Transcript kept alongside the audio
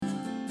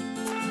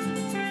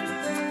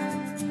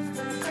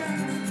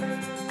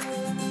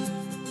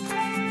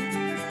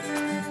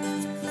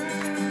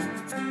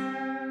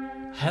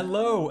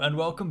Hello and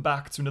welcome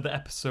back to another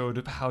episode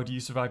of How Do You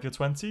Survive Your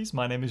 20s?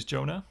 My name is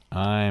Jonah.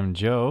 I'm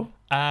Joe.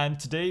 And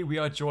today we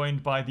are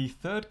joined by the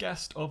third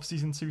guest of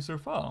season 2 so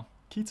far,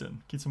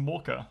 Keaton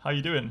Walker. How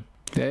you doing?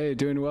 Hey,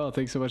 doing well.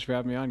 Thanks so much for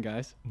having me on,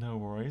 guys. No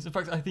worries. In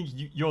fact, I think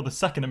you're the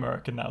second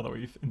American now that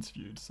we've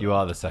interviewed. So. You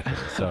are the second.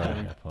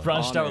 Sorry.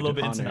 Branched out a little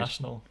bit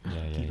international.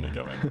 Yeah. Keeping it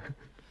going.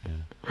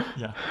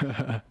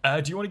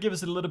 Yeah. Do you want to give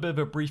us a little bit of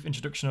a brief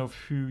introduction of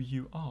who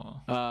you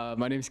are?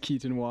 My name's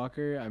Keaton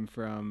Walker. I'm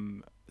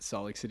from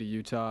Salt Lake City,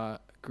 Utah.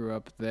 Grew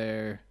up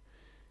there.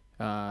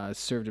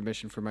 Served a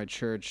mission for my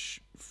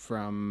church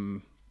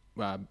from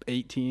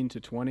 18 to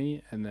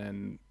 20. And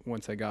then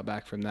once I got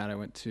back from that, I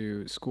went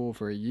to school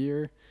for a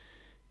year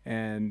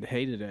and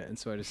hated it. And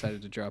so I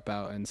decided to drop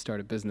out and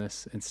start a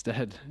business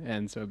instead.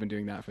 And so I've been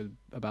doing that for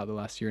about the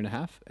last year and a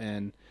half.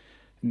 And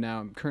now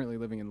I'm currently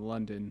living in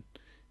London.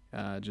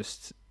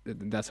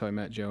 That's how I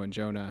met Joe and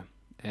Jonah,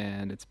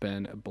 and it's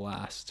been a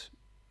blast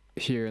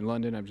here in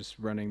London. I'm just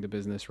running the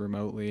business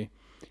remotely,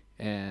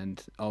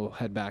 and I'll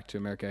head back to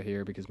America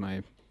here because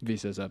my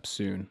visa's up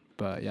soon.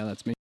 But yeah,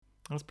 that's me.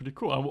 That's pretty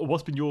cool. And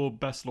what's been your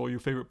best or your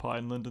favorite part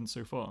in London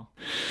so far?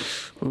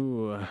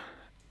 Ooh,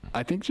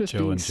 I think just Joe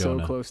being and so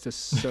Jonah. close to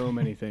so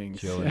many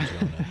things. Joe and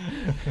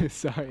Jonah.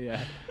 Sorry,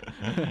 yeah.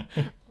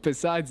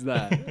 Besides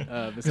that,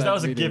 Because that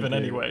was a given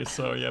anyway.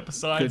 So yeah, The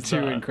besides two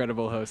that,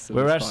 incredible hosts. Of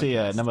We're this actually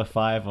podcast. number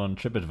 5 on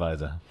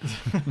TripAdvisor.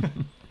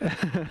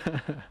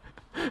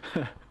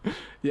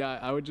 Yeah,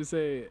 I would just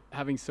say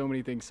having so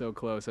many things so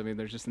close. I mean,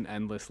 there's just an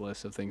endless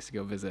list of things to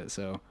go visit.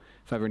 So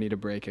if I ever need a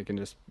break, I can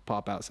just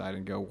pop outside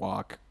and go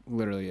walk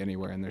literally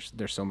anywhere, and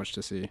there's so much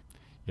to see.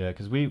 Yeah,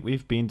 because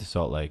we've been to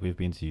Salt Lake, we've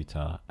been to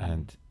Utah,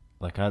 and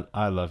like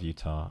I love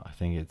Utah. I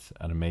think it's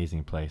an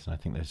amazing place, and I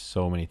think there's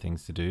so many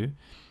things to do.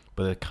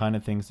 But the kind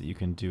of things that you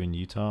can do in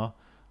Utah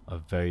are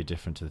very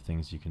different to the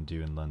things you can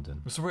do in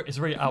London. it's a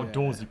very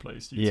outdoorsy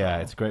place. Utah. Yeah,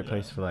 it's a great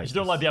place for like. If you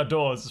don't like the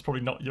outdoors, it's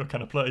probably not your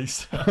kind of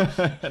place.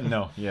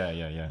 No, yeah.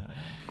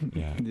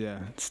 Yeah,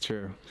 it's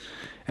true.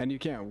 And you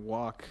can't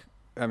walk.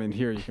 I mean,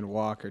 here you can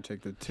walk or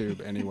take the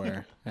tube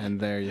anywhere, and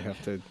there you have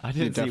to. I you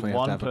didn't see definitely have to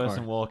one have a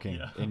person car. walking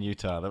in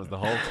Utah. That was the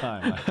whole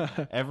time.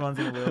 Like, everyone's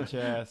in a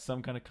wheelchair,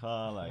 some kind of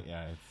car. Like,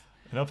 yeah, it's.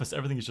 In office,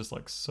 everything is just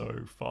like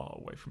so far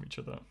away from each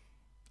other.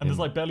 And there's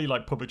like barely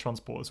like public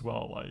transport as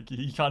well. Like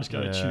you can't just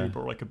get a tube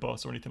or like a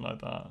bus or anything like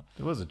that.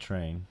 There was a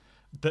train.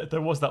 There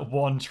was that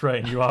one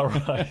train. You are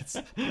right.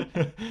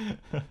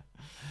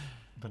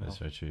 That's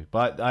very true.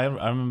 But I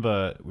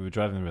remember we were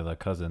driving with our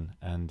cousin,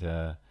 and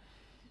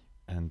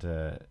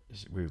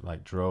we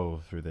like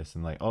drove through this,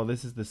 and like, oh,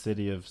 this is the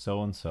city of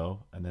so and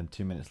so, and then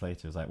 2 minutes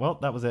later it was like, well,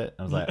 that was it.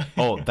 I was like,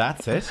 oh,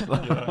 that's it.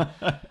 Yeah.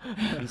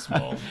 Pretty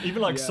small.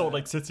 Even like Yeah. Salt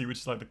Lake City, which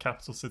is like the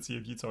capital city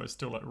of Utah, is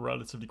still like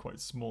relatively quite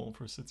small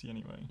for a city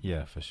anyway.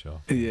 Yeah, for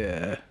sure.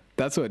 Yeah,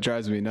 that's what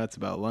drives me nuts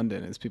about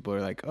London is people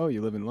are like, oh,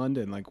 you live in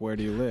London, like where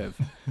do you live?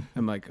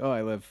 I'm like, oh,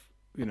 I live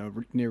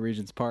near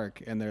Regent's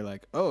Park, and they're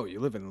like, oh, you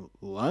live in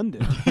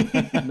London.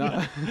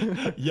 Not-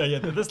 Yeah.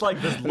 There's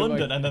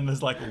London, and then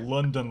there's like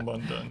London.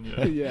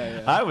 Yeah.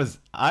 yeah.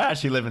 I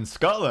actually live in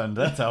Scotland.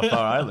 That's how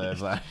far I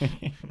live. Like.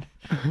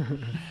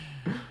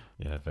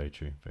 Yeah, very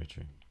true.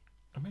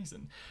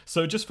 Amazing.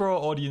 So just for our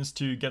audience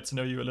to get to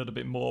know you a little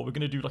bit more, we're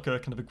going to do like a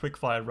kind of a quick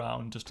fire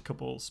round, just a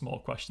couple small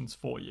questions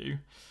for you.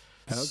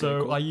 Okay,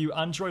 So cool. are you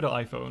Android or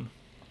iPhone?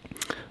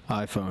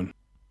 iPhone.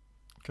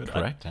 Good.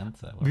 Correct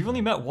answer. We've only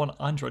met one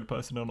Android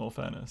person, in all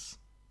fairness.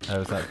 Oh,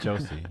 was that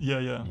Josie? Yeah.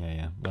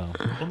 Yeah. Well,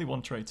 Only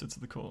one traitor to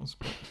the cause.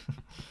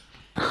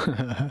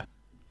 the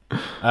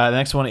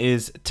next one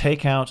is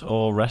takeout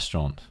or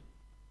restaurant.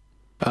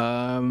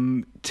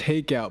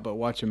 Takeout, but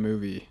watch a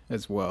movie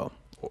as well.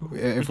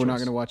 If we're not choice.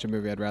 going to watch a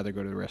movie, I'd rather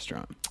go to the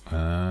restaurant.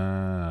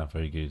 Ah,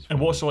 very good.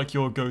 And what's like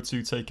your go-to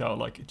takeout?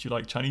 Like, do you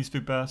like Chinese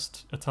food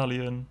best?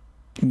 Italian?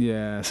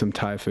 Yeah, some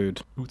Thai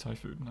food. Ooh, Thai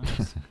food.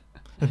 Nice.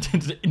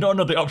 Not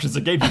another options I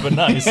gave you, but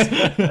nice.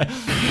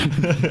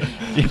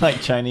 Do you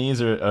like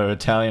Chinese or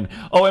Italian?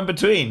 Oh, in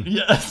between.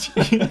 Yes.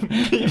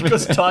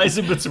 Because Thai's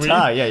in between.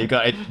 Thai, yeah, you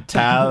got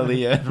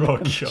Italian. Oh,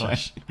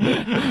 gosh.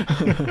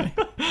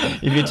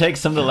 If you take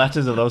some of the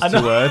letters of those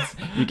two words,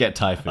 you get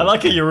Thai food. I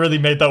like how you really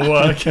made that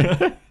work.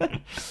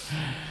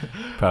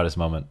 Proudest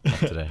moment of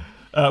today.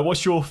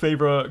 What's your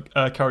favorite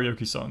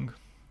karaoke song?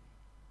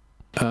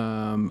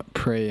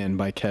 Prayin'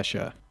 by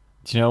Kesha.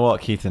 Do you know what,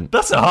 Keaton?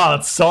 That's a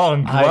hard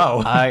song.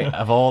 Wow. I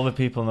of all the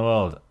people in the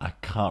world, I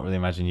can't really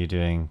imagine you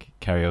doing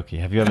karaoke.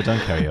 Have you ever done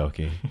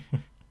karaoke?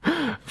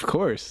 Of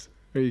course.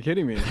 Are you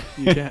kidding me?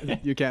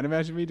 You can't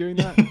imagine me doing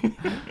that?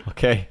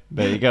 Okay,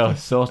 there you go.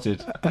 Sorted.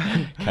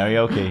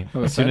 Karaoke.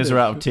 I'm As soon as we're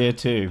out of offended.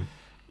 tier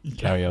 2,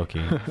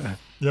 karaoke.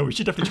 Yeah, we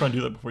should definitely try and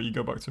do that before you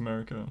go back to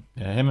America.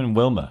 Yeah, him and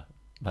Wilma.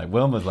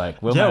 Wilma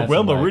has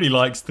Wilma some, really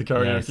likes the yeah,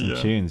 karaoke. some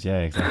Yeah, tunes. Yeah,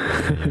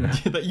 exactly.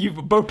 Yeah. That you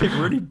both pick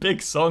really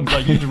big songs.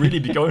 Like you'd really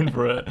be going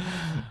for it.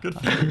 Good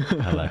for you.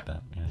 I like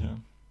that.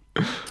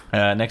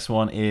 Yeah. Next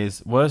one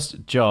is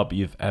worst job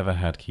you've ever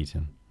had,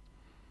 Keaton.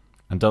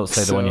 And don't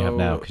say the one you have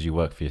now because you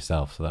work for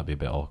yourself, so that'd be a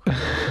bit awkward.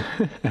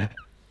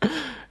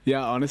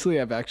 Yeah, honestly,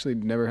 I've actually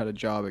never had a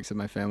job except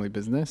my family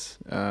business.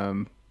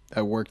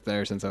 I worked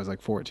there since I was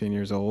like 14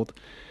 years old.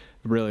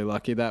 Really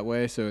lucky that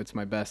way. So it's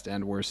my best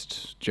and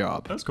worst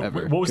job That's cool.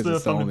 ever. What was 'cause the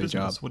it's family only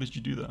business? job. What did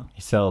you do there?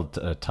 He sold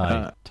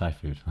Thai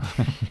food.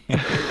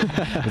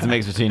 It's a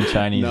mix between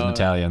Chinese and No.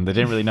 Italian. They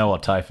didn't really know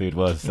what Thai food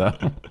was, so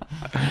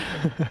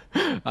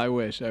I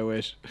wish.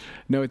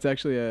 No, it's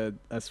actually a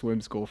swim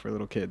school for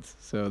little kids.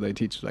 So they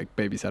teach like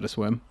babies how to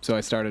swim. So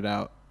I started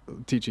out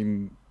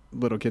teaching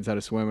little kids how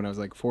to swim when I was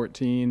like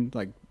 14,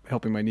 like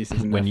helping my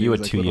nieces and when you were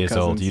nephews, like, 2 little years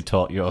old, cousins. you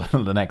taught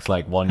the next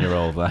like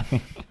 1-year-old. Like,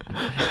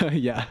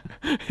 Yeah.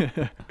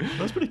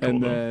 That's pretty cool.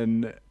 And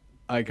though.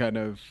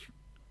 then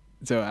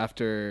so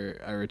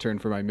after I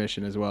returned from my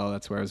mission as well,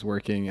 that's where I was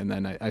working. And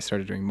then I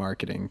started doing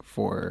marketing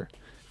for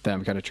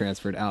them, kind of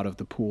transferred out of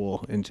the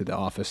pool into the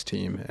office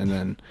team. And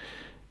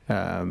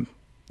then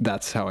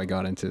that's how I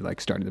got into like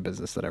starting the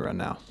business that I run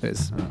now,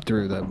 is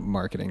through the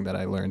marketing that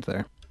I learned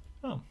there.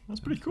 Oh, that's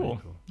pretty cool.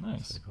 Very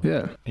Nice. cool.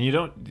 Yeah. And you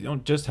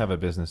don't just have a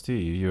business, do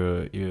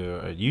you? You're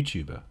a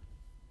YouTuber.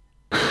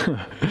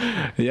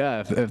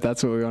 Yeah, if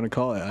that's what we want to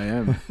call it, I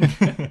am.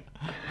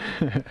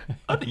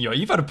 I think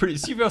you've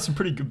had some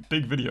pretty good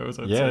big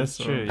videos. I'd Yeah, say, that's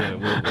so. true. Yeah,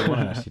 we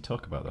want to actually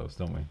talk about those,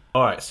 don't we?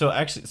 All right. So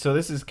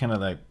this is kind of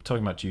like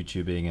talking about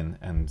YouTubing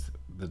and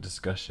the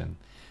discussion.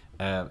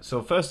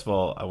 So first of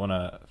all, I want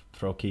to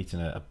throw Keaton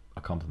a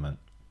compliment.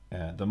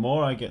 The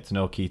more I get to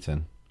know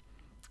Keaton,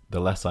 the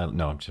less I'm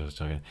just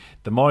joking.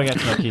 The more I get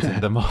to know Keaton,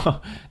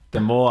 the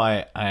more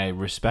I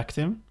respect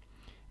him,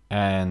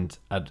 and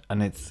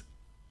it's.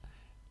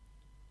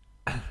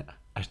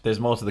 There's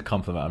more to the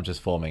compliment. I'm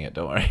just forming it.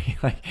 Don't worry.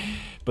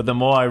 But the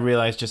more I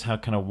realize just how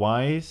kind of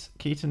wise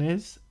Keaton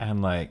is,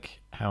 and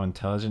like how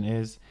intelligent he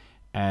is,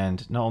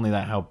 and not only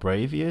that, how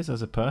brave he is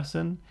as a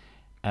person,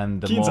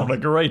 and the Keaton's more having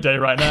a great day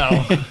right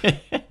now.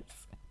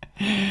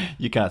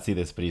 you can't see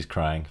this, but he's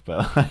crying.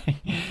 But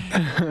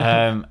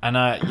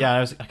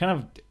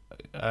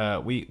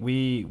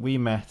we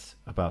met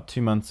about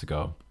 2 months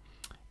ago,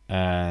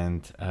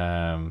 and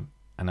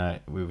I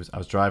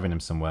was driving him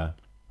somewhere.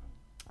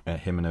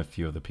 Him and a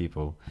few other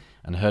people,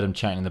 and I heard him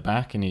chatting in the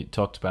back, and he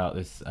talked about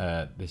this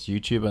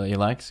YouTuber that he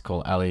likes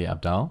called Ali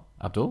Abdal.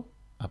 Abdul,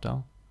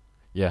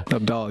 yeah,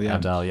 Abdal, yeah.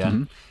 Abdal, yeah.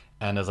 Mhm.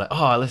 And I was like,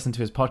 oh, I listened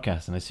to his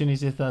podcast, and as soon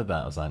as he said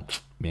that, I was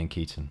like, me and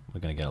Keaton,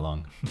 we're gonna get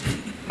along.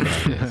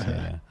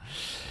 Yeah.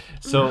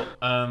 So,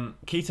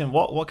 Keaton,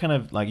 what kind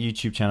of like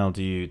YouTube channel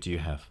do you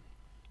have?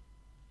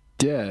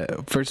 Yeah.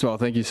 First of all,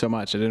 thank you so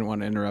much. I didn't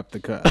want to interrupt the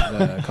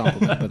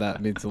compliment, but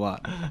that means a lot.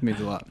 It means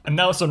a lot. And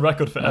now it's on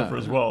record forever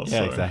as well.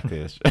 Yeah, so.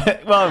 exactly.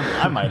 Well,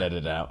 I might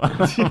edit it out.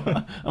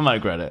 I might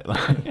regret it.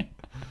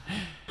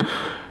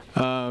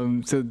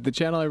 So the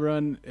channel I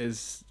run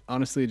is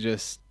honestly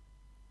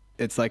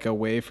it's like a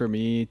way for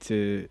me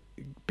to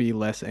be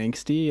less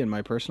angsty in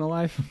my personal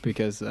life,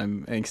 because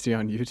I'm angsty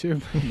on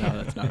YouTube.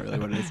 No, that's not really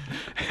what it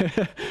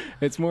is.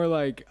 It's more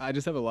like I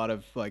just have a lot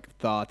of like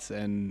thoughts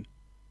and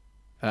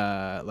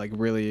like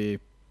really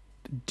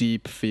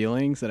deep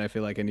feelings that I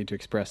feel like I need to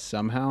express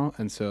somehow,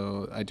 and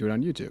so I do it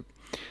on YouTube.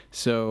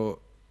 So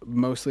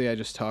mostly I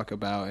just talk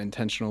about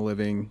intentional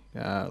living,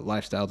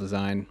 lifestyle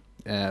design,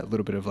 a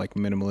little bit of like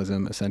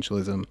minimalism,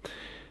 essentialism,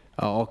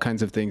 all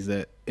kinds of things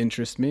that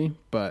interest me.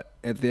 But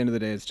at the end of the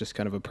day, it's just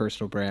kind of a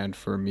personal brand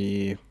for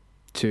me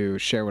to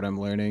share what I'm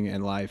learning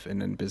in life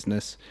and in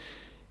business,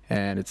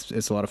 and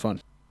it's a lot of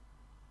fun.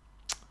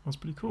 That's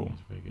pretty cool.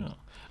 That's very good. Yeah.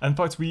 And in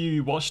fact,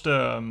 we watched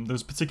there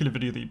was a particular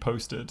video that you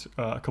posted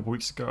a couple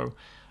weeks ago,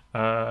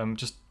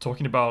 just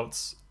talking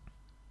about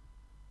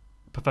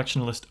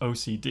perfectionist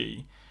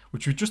OCD,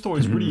 which we just thought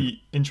was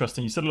really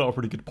interesting. You said a lot of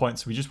really good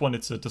points, so we just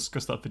wanted to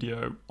discuss that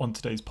video on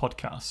today's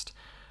podcast.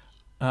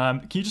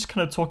 Can you just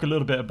kind of talk a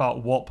little bit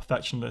about what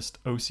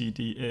perfectionist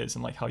OCD is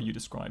and like how you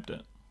described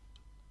it?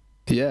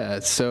 Yeah.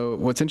 So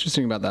what's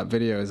interesting about that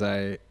video is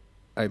I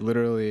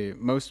literally,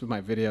 most of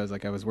my videos,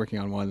 like I was working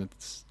on one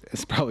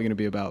it's probably going to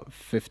be about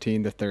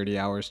 15 to 30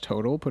 hours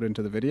total put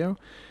into the video.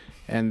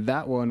 And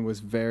that one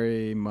was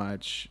very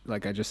much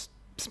like I just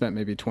spent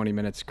maybe 20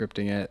 minutes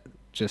scripting it,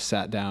 just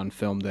sat down,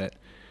 filmed it.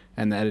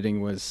 And the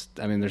editing was,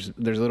 I mean, there's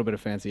a little bit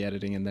of fancy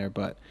editing in there,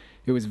 but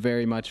it was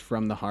very much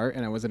from the heart.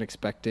 And I wasn't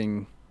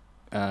expecting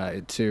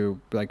it to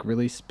like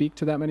really speak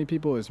to that many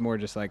people. It was more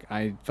just like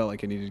I felt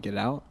like I needed to get it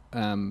out.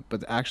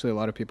 But actually a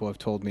lot of people have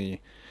told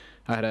me,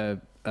 I had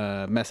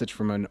a message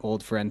from an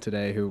old friend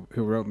today who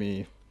wrote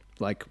me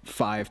like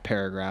 5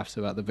 paragraphs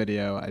about the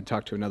video. I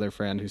talked to another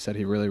friend who said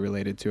he really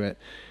related to it.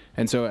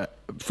 And so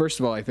first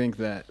of all, I think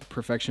that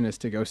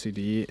perfectionistic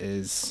OCD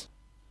is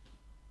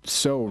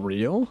so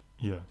real.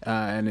 Yeah.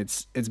 And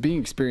it's being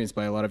experienced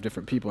by a lot of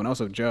different people. And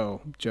also Joe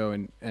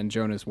and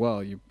Joan as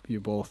well. You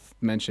both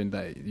mentioned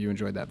that you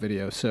enjoyed that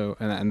video. So,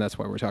 and that's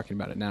why we're talking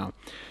about it now.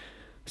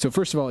 So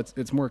first of all,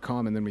 it's more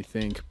common than we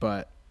think,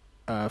 but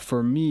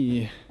for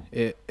me,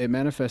 it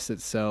manifests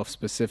itself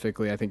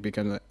specifically, I think,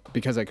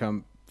 because I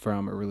come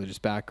from a religious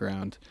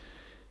background.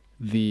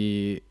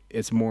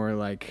 It's more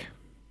like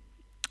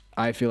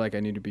I feel like I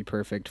need to be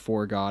perfect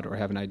for God, or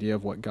have an idea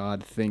of what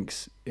God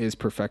thinks is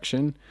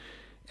perfection.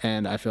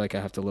 and I feel like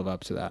I have to live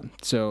up to that.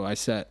 So I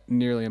set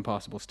nearly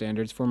impossible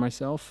standards for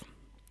myself.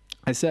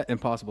 I set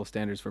impossible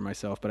standards for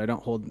myself, but I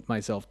don't hold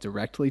myself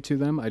directly to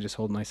them. I just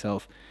hold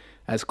myself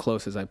as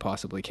close as I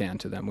possibly can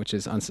to them, which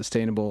is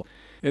unsustainable.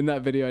 In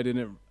that video, I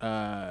didn't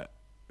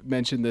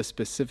mention this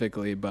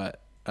specifically, but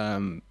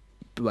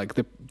like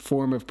the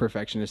form of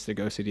perfectionistic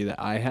OCD that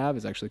I have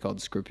is actually called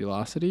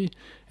scrupulosity.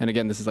 And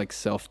again, this is like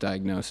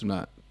self-diagnosed. I'm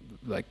not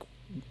like,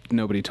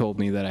 nobody told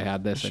me that I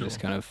had this. Sure. I just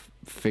kind of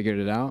figured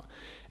it out.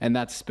 And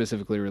that's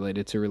specifically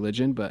related to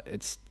religion, but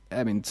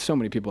so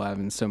many people have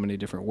in so many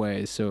different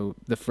ways. So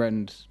the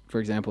friend, for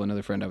example,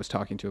 another friend I was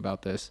talking to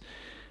about this,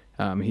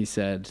 he's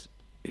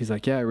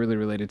like, yeah, I really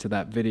related to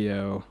that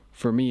video.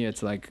 For me,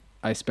 it's like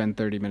I spend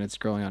 30 minutes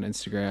scrolling on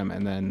Instagram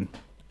and then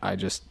I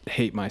just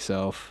hate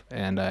myself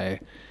and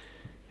I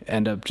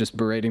end up just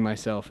berating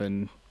myself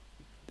and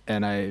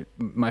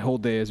my whole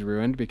day is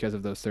ruined because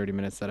of those 30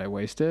 minutes that I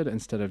wasted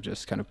instead of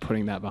just kind of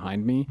putting that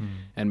behind me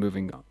and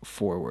moving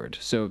forward.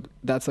 So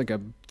that's like a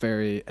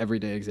very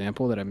everyday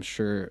example that I'm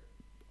sure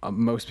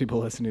most people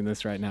listening to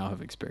this right now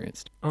have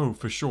experienced. Oh,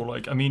 for sure.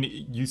 Like, I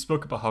mean, you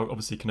spoke about how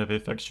obviously kind of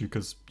it affects you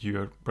because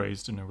you're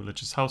raised in a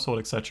religious household,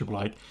 etc. But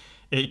like,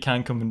 it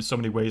can come in so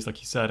many ways, like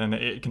you said, and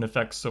it can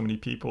affect so many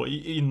people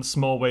in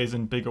small ways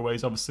and bigger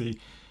ways. Obviously,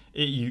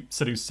 you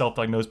said it was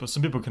self-diagnosed, but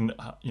some people can,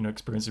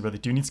 experience it where they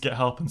do need to get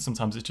help, and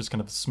sometimes it's just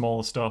kind of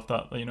small stuff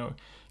that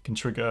can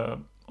trigger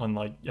on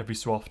like every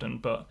so often.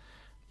 But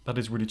that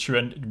is really true.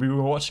 And we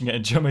were watching it,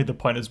 and Joe made the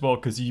point as well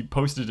because you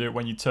posted it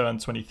when you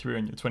turned 23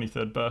 on your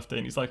 23rd birthday,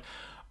 and he's like,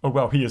 "Oh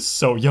wow, he is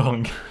so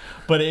young."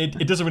 But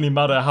it doesn't really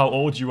matter how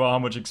old you are, how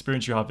much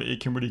experience you have. It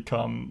can really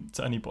come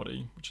to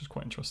anybody, which is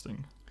quite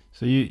interesting.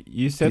 So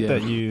you said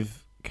that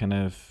you've kind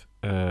of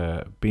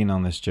been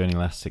on this journey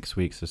last 6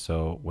 weeks or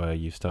so where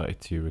you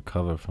started to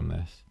recover from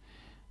this.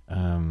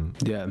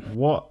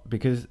 What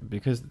because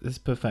this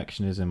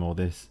perfectionism or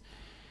this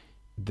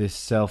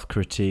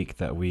self-critique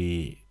that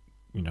we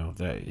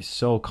that is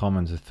so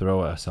common to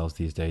throw at ourselves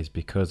these days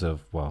because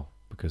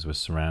we're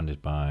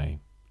surrounded by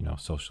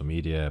social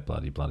media, blah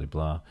blah blah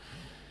blah.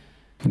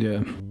 Yeah.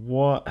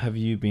 What have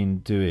you been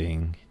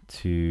doing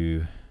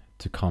to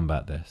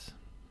combat this?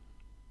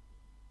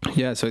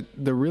 Yeah, so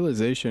the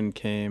realization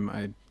came,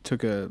 I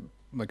took a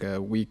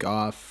week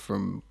off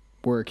from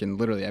work and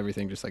literally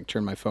everything, just like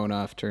turned my phone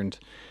off, turned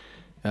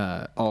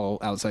all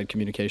outside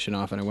communication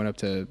off, and I went up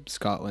to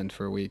Scotland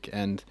for a week.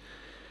 And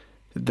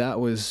that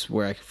was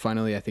where I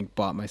finally, I think,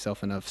 bought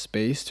myself enough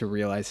space to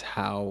realize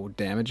how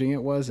damaging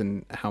it was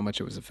and how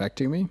much it was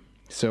affecting me.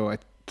 So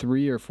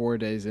 3 or 4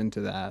 days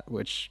into that,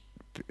 which,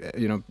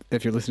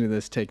 if you're listening to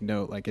this, take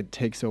note, like it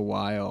takes a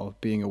while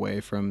being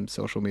away from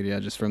social media,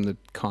 just from the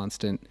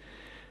constant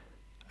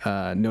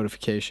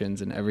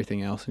notifications and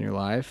everything else in your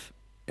life.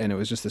 And it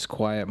was just this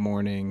quiet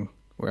morning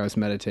where I was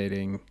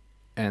meditating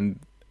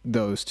and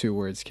those two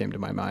words came to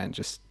my mind,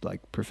 just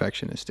like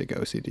perfectionistic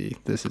OCD.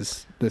 This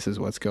is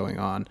what's going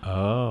on.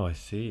 Oh, I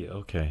see.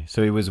 Okay.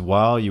 So it was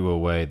while you were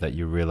away that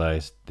you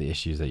realized the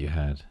issues that you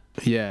had.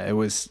 Yeah, it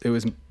was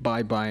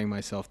by buying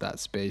myself that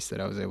space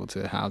that I was able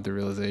to have the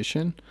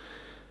realization.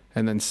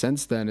 And then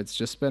since then, it's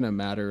just been a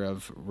matter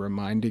of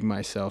reminding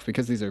myself,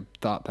 because these are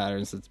thought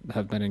patterns that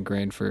have been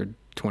ingrained for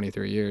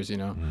 23 years,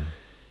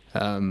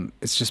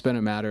 it's just been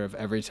a matter of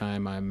every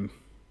time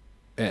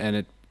and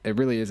it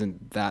really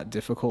isn't that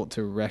difficult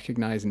to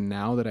recognize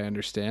now that I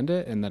understand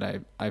it and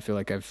that I feel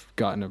like I've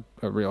gotten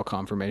a real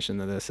confirmation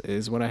that this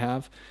is what I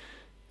have.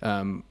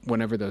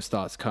 Whenever those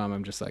thoughts come,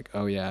 I'm just like,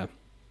 oh yeah,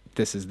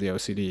 this is the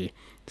OCD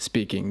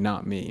speaking,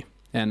 not me.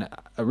 And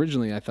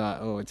originally I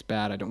thought, oh, it's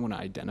bad. I don't want to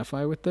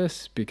identify with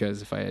this,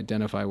 because if I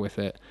identify with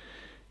it,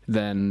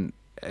 then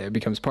it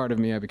becomes part of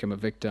me. I become a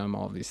victim,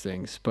 all of these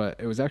things. But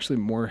it was actually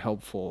more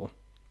helpful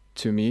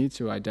to me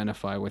to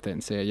identify with it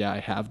and say, yeah, I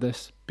have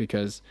this,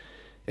 because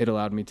it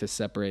allowed me to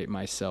separate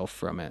myself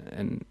from it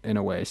and in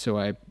a way.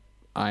 So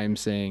I'm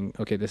saying,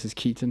 okay, this is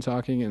Keaton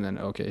talking, and then,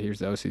 okay, here's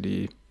the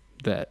OCD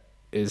that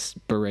is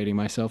berating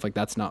myself. Like,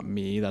 that's not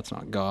me. That's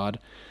not God.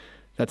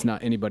 That's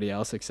not anybody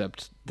else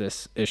except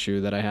this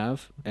issue that I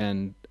have.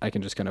 And I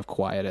can just kind of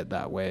quiet it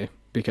that way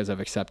because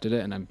I've accepted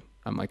it. And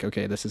I'm like,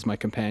 okay, this is my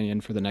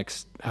companion for the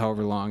next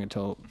however long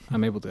until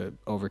I'm able to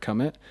overcome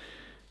it.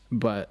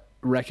 But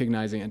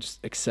recognizing and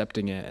just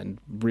accepting it and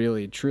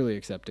really, truly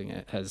accepting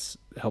it has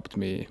helped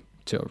me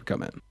to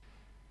overcome it.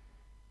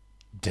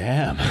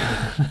 Damn.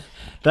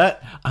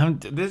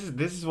 This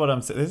is what I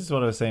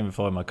was saying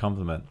before in my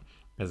compliment.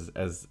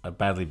 As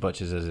badly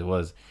butchered as it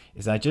was,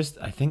 I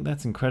think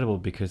that's incredible,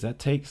 because that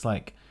takes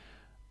like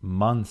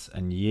months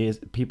and years.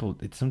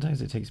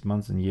 Sometimes it takes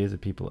months and years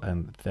of people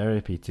and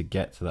therapy to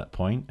get to that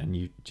point, and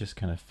you just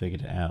kind of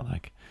figured it out.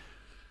 Like,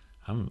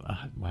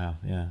 wow,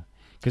 yeah.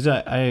 Because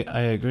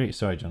I agree.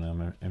 Sorry, John,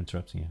 I'm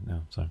interrupting you.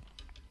 No, sorry.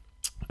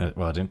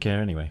 Well, I don't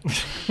care anyway.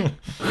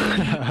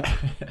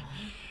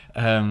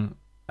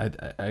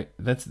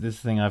 That's this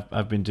thing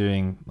I've been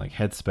doing, like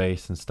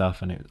Headspace and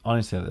stuff, and it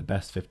honestly the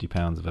best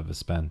 £50 I've ever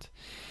spent.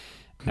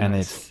 Nice. And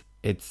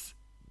it's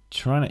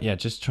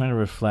just trying to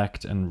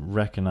reflect and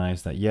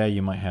recognize that, yeah,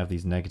 you might have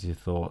these negative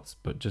thoughts,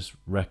 but just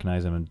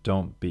recognize them and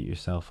don't beat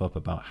yourself up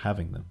about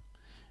having them,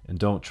 and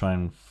don't try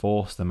and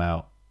force them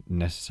out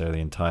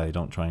necessarily entirely.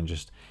 Don't try and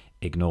just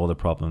ignore the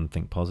problem and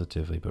think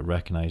positively, but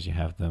recognize you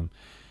have them,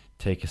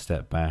 take a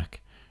step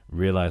back,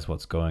 realize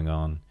what's going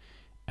on,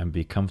 and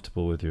be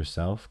comfortable with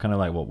yourself, kind of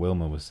like what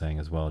Wilma was saying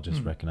as well,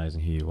 just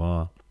recognizing who you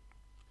are,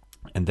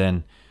 and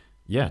then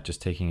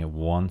just taking it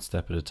one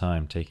step at a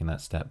time, taking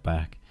that step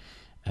back.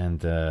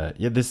 And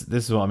this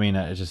is what I mean.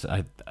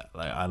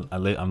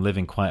 I'm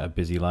living quite a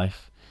busy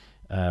life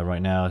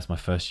right now. It's my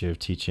first year of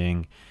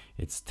teaching.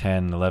 It's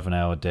 10,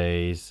 11-hour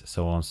days,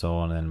 so on and so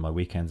on. And my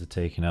weekends are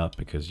taken up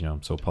because,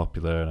 I'm so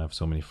popular and I have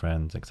so many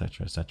friends,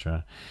 etc.,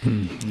 etc.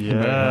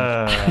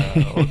 Yeah.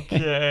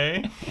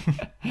 Okay.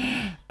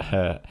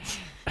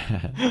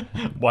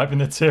 Wiping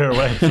the tear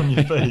away from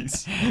your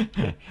face.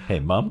 Hey,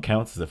 mum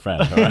counts as a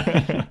friend, all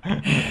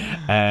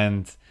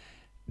right?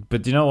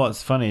 But do you know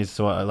what's funny?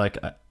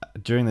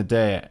 During the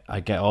day,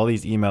 I get all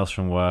these emails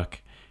from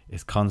work.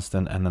 It's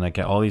constant, and then I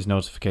get all these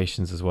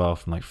notifications as well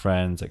from like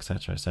friends,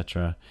 etc.,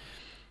 etc.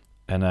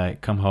 And I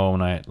come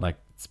home and I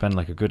spend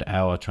like a good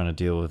hour trying to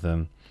deal with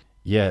them.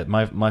 Yeah,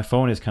 my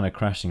phone is kind of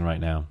crashing right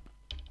now,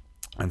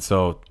 and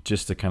so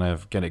just to kind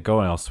of get it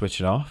going, I'll switch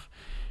it off.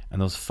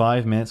 And those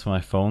 5 minutes when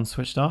my phone's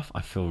switched off,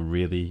 I feel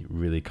really,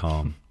 really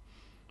calm.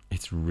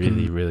 It's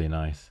really, really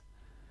nice.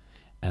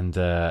 And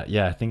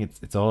I think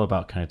it's all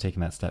about kind of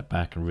taking that step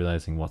back and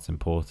realizing what's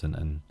important.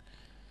 And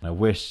I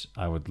wish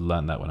I would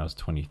learn that when I was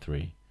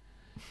 23,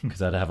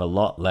 because I'd have a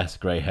lot less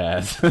gray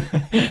hairs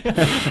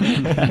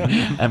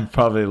and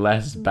probably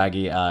less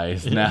baggy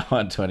eyes now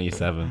at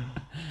 27.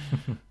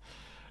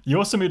 You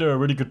also made a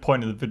really good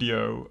point in the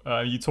video.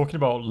 You're talking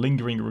about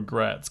lingering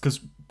regrets, because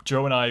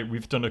Joe and I,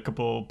 we've done a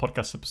couple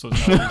podcast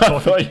episodes now. I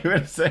thought you were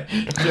going to say,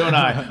 Joe and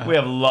I, we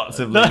have lots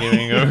of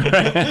lingering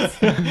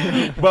regrets.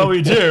 Well,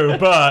 we do,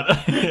 but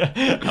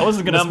I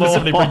wasn't going to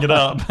specifically bring it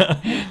up.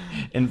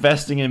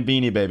 Investing in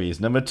Beanie Babies,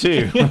 number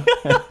 2.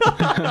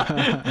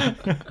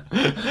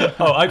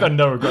 Oh, I got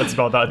no regrets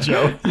about that,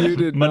 Joe. You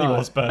did Money not.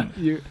 well spent.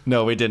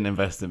 No, we didn't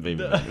invest in Beanie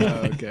Babies.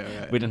 Oh, okay,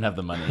 all right. We didn't have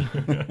the money.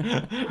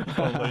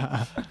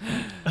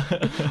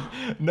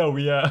 No,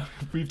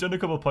 we've done a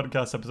couple of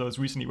podcast episodes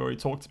recently where we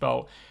talked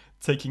about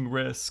taking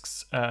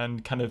risks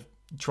and kind of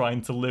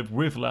trying to live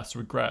with less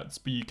regrets.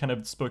 But you kind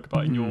of spoke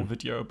about in your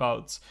video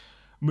about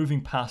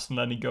moving past and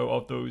letting go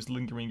of those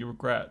lingering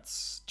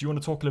regrets. Do you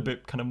want to talk a little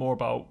bit kind of more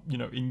about,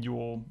 in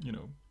your,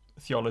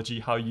 theology,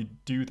 how you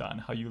do that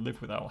and how you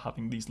live without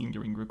having these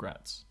lingering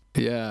regrets?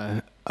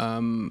 Yeah.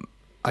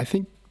 I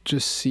think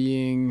just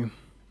seeing,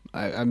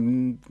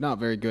 I'm not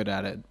very good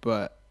at it,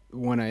 but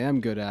when I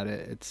am good at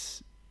it,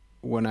 it's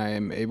when I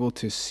am able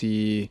to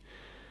see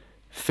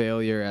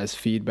failure as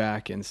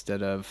feedback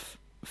instead of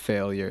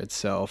failure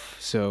itself.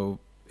 So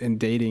in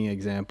dating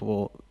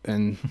example,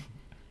 and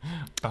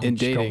in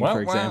dating,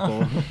 for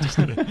example,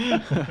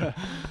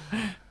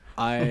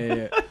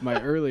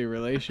 my early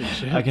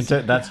relationships. I can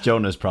tell that's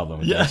Jonah's problem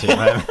with dating,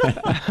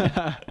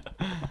 right?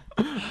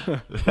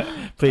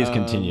 Please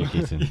continue,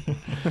 Keaton.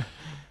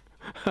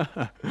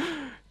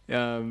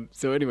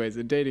 So anyways,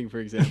 in dating, for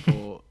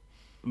example,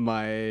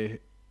 my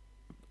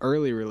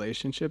early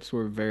relationships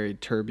were very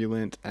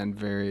turbulent and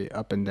very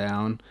up and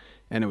down,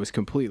 and it was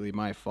completely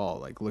my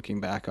fault. Like looking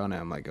back on it,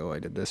 I'm like, oh, I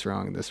did this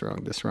wrong, this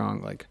wrong, this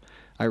wrong. Like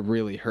I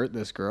really hurt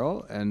this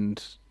girl,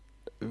 and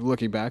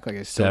looking back, like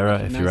I still Sarah,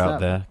 if you're out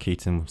there,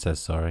 Keaton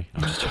says sorry.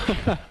 I'm just joking.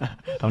 I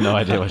have no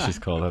idea what she's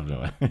called. I have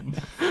no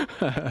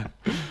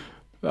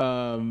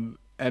idea.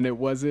 And it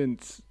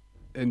wasn't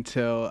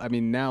until,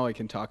 now I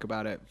can talk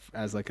about it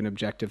as like an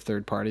objective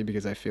third party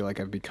because I feel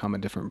like I've become a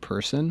different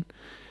person.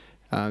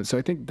 So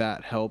I think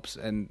that helps.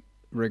 And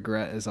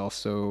regret is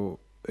also,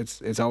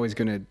 it's always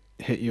going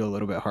to hit you a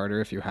little bit harder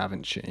if you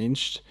haven't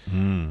changed.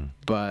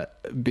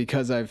 But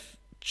because I've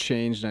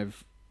changed,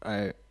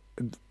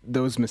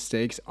 those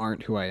mistakes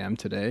aren't who I am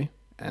today,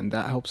 and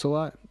that helps a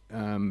lot.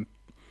 And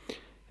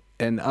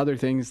other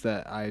things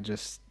that I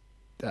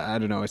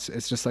don't know, it's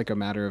just like a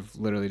matter of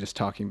literally just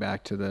talking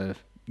back to the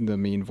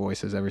mean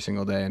voices every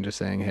single day and just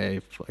saying,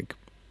 hey, like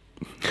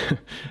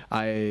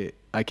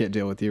I can't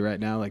deal with you right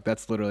now. Like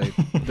that's literally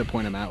the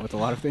point I'm at with a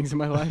lot of things in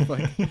my life.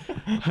 Like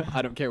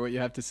I don't care what you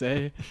have to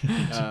say.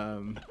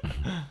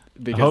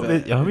 Because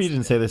I hope you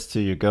didn't say this to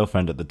your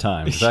girlfriend at the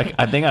time.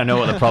 I think I know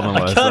what the problem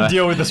was. I can't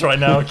deal with this right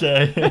now.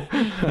 Okay.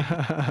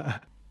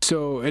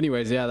 So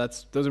anyways, yeah,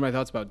 those are my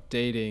thoughts about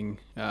dating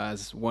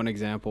as one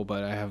example,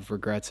 but I have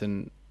regrets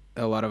in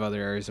a lot of other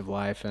areas of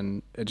life,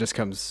 and it just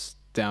comes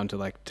down to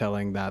like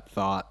telling that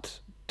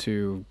thought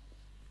to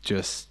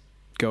just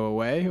go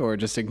away or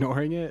just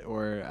ignoring it,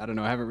 or I don't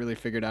know, I haven't really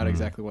figured out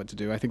exactly what to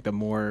do. I think the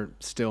more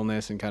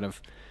stillness and kind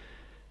of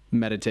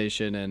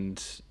meditation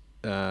and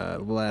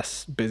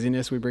less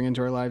busyness we bring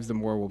into our lives, the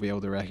more we'll be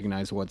able to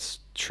recognize what's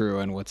true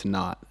and what's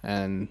not,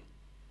 and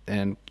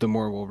the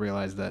more we'll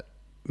realize that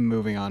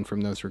moving on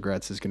from those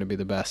regrets is going to be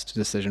the best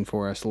decision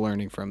for us,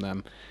 learning from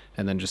them,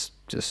 and then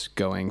just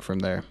going from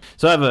there.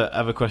 So I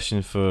have a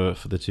question for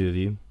the two of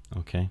you.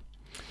 Okay.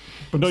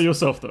 But not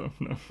yourself, though.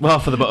 No. Well,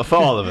 for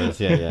all of us,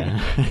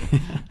 yeah.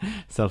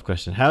 Self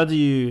question: How do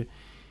you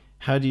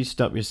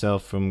stop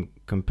yourself from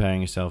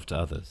comparing yourself to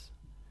others,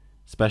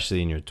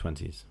 especially in your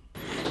 20s?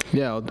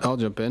 Yeah, I'll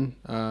jump in.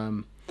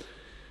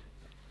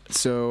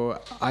 So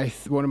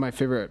one of my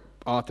favorite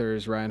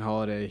authors, Ryan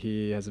Holiday,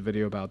 he has a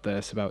video about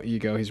this, about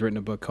ego. He's written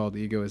a book called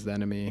Ego is the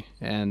Enemy.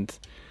 And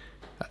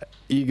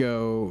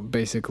ego,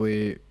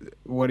 basically,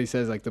 what he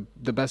says, like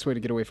the best way to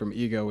get away from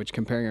ego, which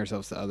comparing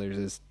ourselves to others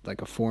is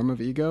like a form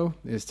of ego,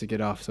 is to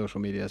get off social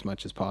media as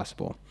much as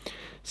possible.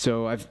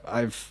 So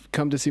I've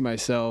come to see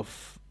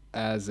myself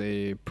as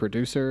a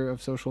producer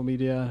of social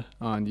media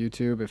on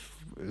YouTube.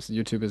 If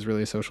YouTube is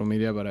really social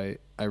media, but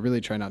I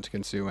really try not to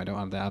consume. I don't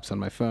have the apps on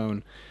my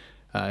phone.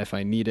 If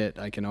I need it,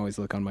 I can always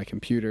look on my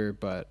computer,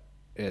 but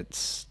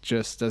it's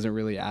just doesn't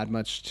really add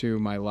much to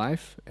my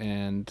life,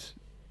 and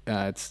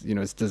it's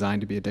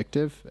designed to be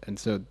addictive, and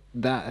so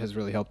that has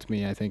really helped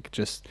me. I think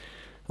just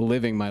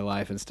living my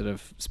life instead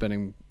of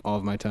spending all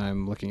of my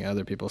time looking at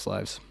other people's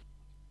lives.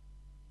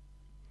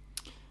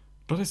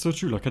 That is so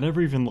true. Like I never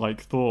even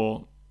like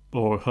thought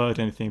or heard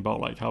anything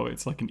about like how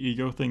it's like an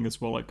ego thing as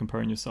well, like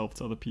comparing yourself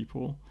to other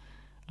people.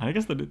 And I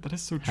guess that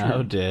is so true.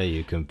 How dare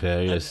you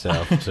compare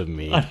yourself to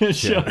me?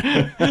 Sure.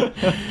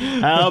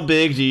 How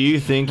big do you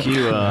think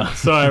you are?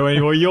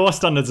 Sorry, well, your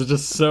standards are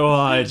just so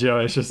high, Joe.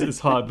 It's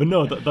hard. But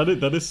no,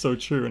 that is so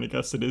true. And I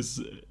guess it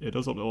is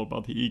all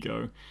about the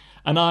ego.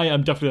 And I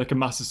am definitely like a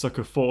massive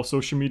sucker for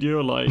social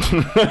media. Like,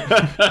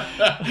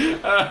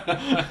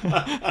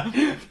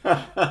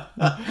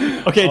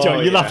 okay,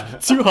 Joe, you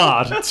laughed too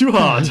hard.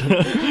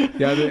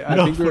 Yeah, I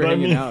think we were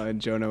hanging out,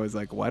 and Jonah was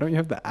like, "Why don't you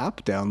have the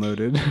app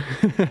downloaded?"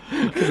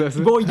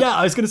 Well, yeah,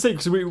 I was gonna say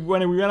because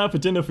when we went out for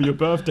dinner for your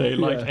birthday,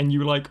 like, and you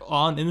were like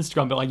on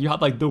Instagram, but like you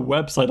had like the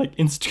website like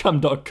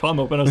Instagram.com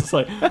open. I was just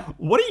like,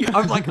 "What are you?"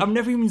 I was like, "I've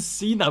never even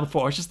seen that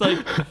before." I was just like,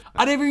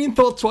 I never even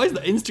thought twice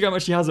that Instagram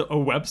actually has a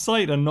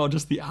website and not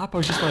just the app. I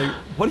was just like,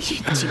 what are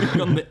you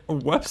doing on the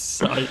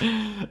website?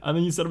 And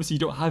then you said obviously you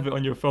don't have it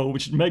on your phone,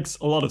 which makes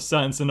a lot of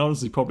sense, and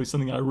honestly probably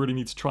something I really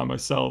need to try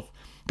myself.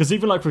 Because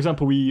even like, for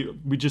example, we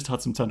just had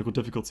some technical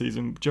difficulties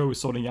and Joe was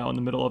sorting out in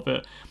the middle of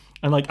it,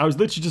 and like I was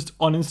literally just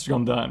on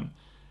Instagram then,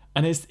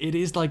 and it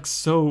is like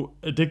so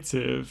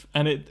addictive.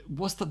 And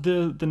what's the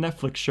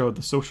Netflix show,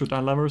 The Social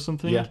Dilemma or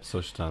something? Yeah,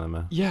 Social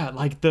Dilemma. Yeah,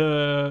 like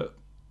the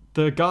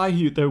guy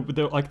who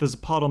like there's a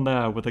part on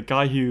there with a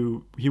guy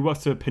who he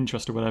works at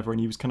Pinterest or whatever, and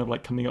he was kind of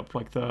like coming up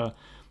like the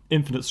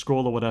infinite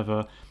scroll or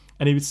whatever,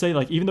 and he would say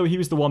like even though he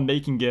was the one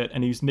making it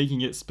and he was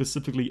making it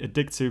specifically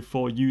addictive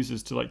for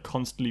users to like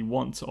constantly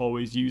want to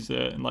always use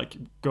it and like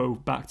go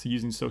back to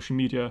using social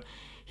media,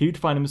 he would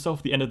find himself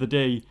at the end of the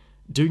day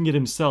doing it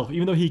himself.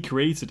 Even though he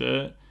created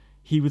it,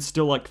 he would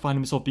still like find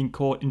himself being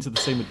caught into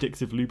the same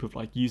addictive loop of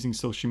like using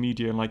social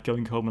media and like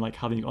going home and like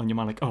having it on your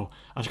mind, like, oh,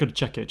 I just got to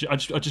check it. I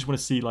just want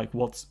to see like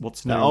what's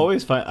new.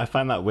 I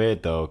find that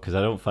weird though, because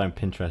I don't find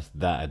Pinterest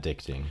that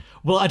addicting.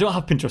 Well, I don't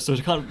have Pinterest, so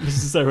I can't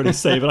necessarily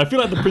say, but I feel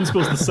like the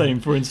principle's the same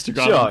for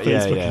Instagram and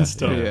Facebook and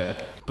stuff. Yeah.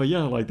 But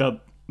yeah, like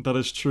that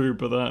is true.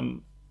 But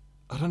then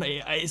I don't know.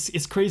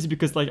 It's crazy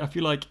because like I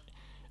feel like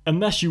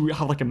unless you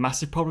have like a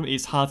massive problem,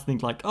 it's hard to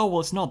think like, oh well,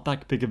 it's not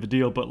that big of a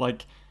deal. But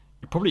like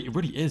it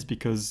really is,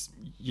 because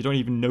you don't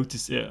even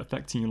notice it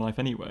affecting your life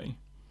anyway.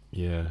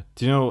 Yeah.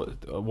 Do you know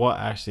what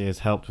actually has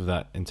helped with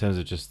that in terms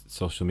of just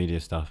social media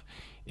stuff?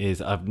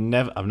 Is I'm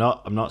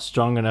not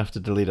strong enough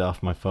to delete it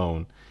off my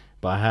phone,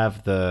 but I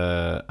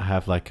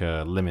have like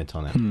a limit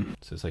on it.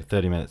 So it's like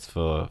 30 minutes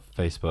for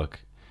Facebook,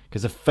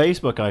 because the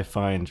Facebook I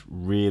find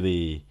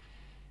really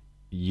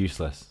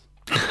useless.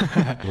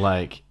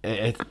 Like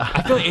I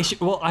feel like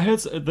well, I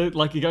heard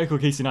like a guy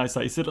called Casey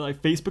Neistat. He said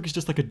like Facebook is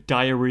just like a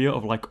diarrhea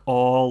of like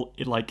all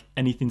like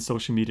anything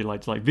social media,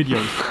 like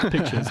videos,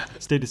 pictures,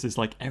 statuses,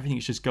 like everything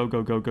is just go.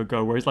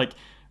 Whereas like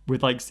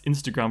with like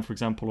Instagram, for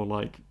example, or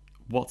like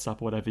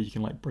WhatsApp or whatever, you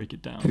can like break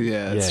it down.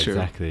 Yeah, that's true.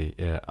 Exactly.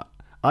 Yeah,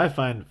 I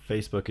find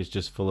Facebook is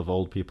just full of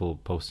old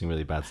people posting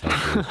really bad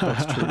selfies.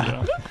 That's true.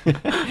 Yeah.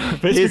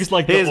 Facebook is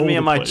like here's me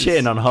and my place.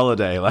 chin on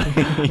holiday, like.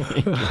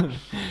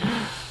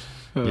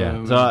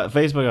 Yeah, so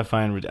Facebook I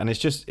find, and it's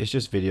just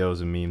videos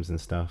and memes and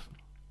stuff,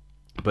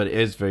 but it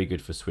is very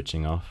good for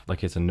switching off.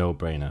 Like it's a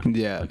no-brainer.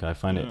 Yeah, like I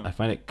find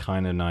it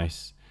kind of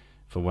nice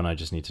for when I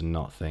just need to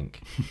not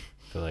think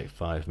for like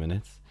 5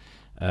 minutes.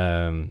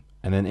 And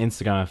then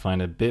Instagram I find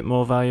a bit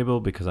more valuable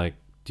because I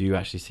do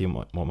actually see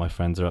what my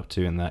friends are up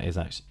to, and that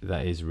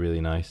is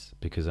really nice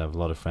because I have a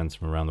lot of friends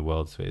from around the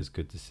world, so it is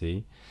good to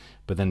see.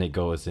 But then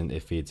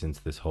it feeds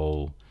into this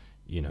whole,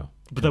 you know.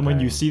 But then when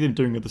you see them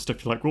doing other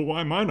stuff, you're like, well,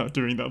 why am I not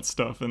doing that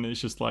stuff? And it's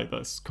just like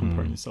that's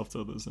comparing yourself to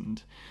others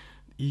and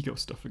ego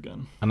stuff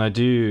again. And I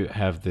do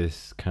have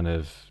this kind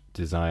of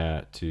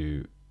desire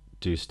to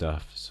do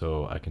stuff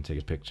so I can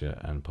take a picture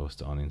and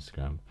post it on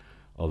Instagram.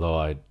 Although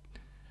I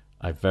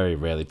very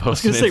rarely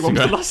post on Instagram. I was going to say, when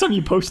was the last time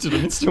you posted on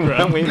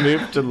Instagram? When we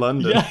moved to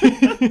London. Yeah.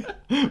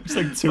 It's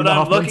like 2.5 months ago. But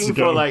I'm looking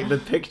for like the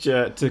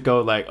picture to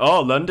go like,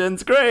 oh,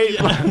 London's great.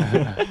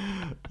 Yeah.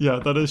 Yeah,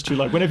 that is true.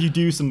 Like whenever you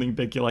do something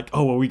big, you're like,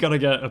 oh, well, we gotta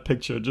get a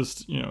picture,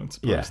 just to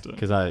Yeah, post it.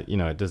 because it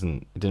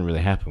didn't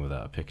really happen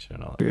without a picture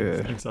and all that.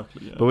 Yeah.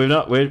 Exactly. Yeah.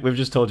 But we've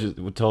just told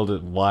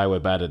it why we're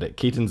bad at it.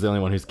 Keaton's the only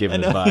one who's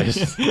given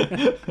advice.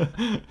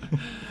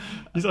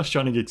 He's our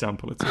shining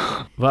example. It's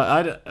okay.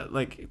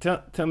 But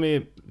tell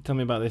me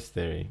about this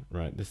theory,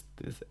 right? This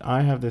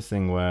I have this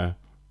thing where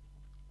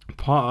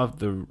one of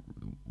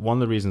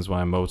the reasons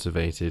why I'm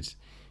motivated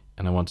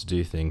and I want to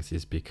do things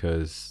is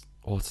because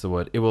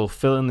it will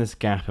fill in this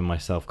gap in my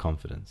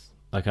self-confidence.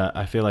 Like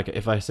I feel like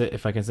if I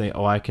can say,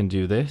 oh, I can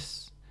do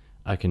this,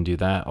 I can do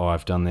that, or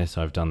I've done this,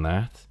 or I've done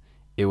that,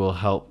 it will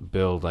help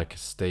build like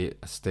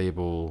a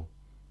stable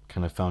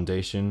kind of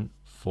foundation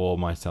for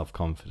my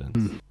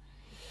self-confidence.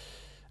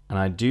 And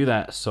I do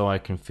that so I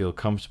can feel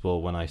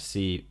comfortable when I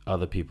see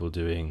other people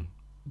doing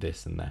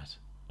this and that.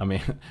 I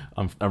mean,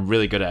 I'm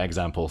really good at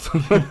examples.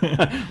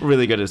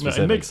 Really good at specifics.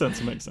 No,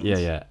 it makes sense.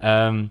 Yeah.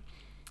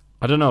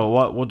 I don't know.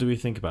 What do we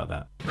think about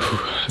that?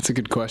 That's a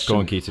good question. Go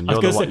on, Keaton.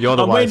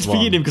 I'm waiting for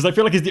you because I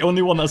feel like he's the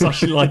only one that's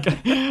actually like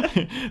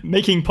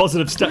making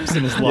positive steps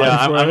in his life. Yeah,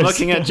 I'm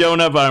looking at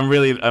Jonah, but I'm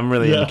really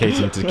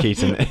indicating to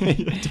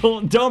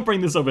Keaton. don't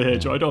bring this over here,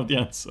 Joe. I don't have the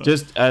answer.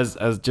 Just as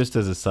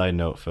a side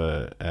note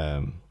for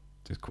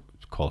just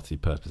quality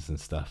purpose and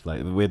stuff.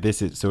 Like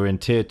we're in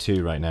tier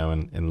 2 right now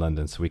in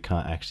London, so we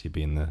can't actually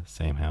be in the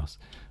same house.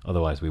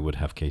 Otherwise, we would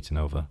have Keaton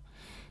over,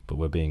 but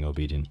we're being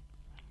obedient.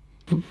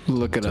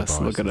 Look at us.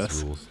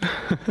 Rules.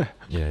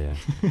 Yeah.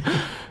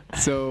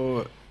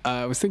 So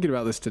I was thinking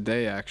about this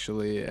today,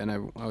 actually, and I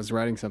was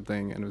writing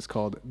something, and it was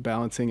called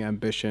Balancing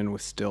Ambition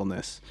with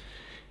Stillness.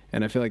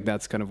 And I feel like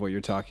that's kind of what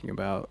you're talking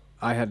about.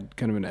 I had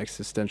kind of an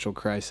existential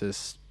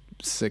crisis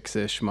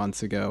 6-ish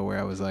months ago where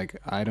I was like,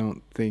 I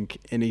don't think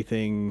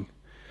anything,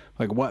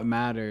 like what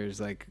matters,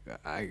 like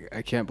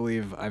I can't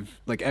believe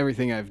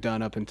everything I've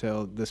done up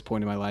until this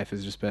point in my life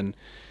has just been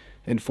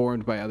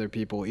informed by other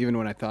people. Even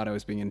when I thought I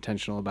was being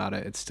intentional about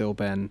it, it's still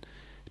been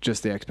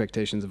just the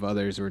expectations of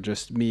others, or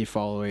just me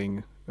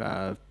following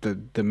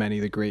the many,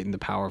 the great, and the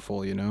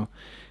powerful, you know.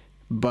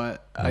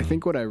 But I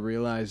think what I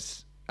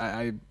realized,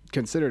 I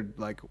considered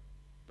like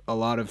a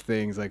lot of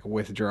things like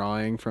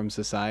withdrawing from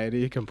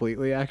society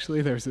completely.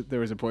 Actually, there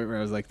was a point where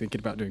I was like thinking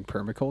about doing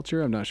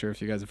permaculture. I'm not sure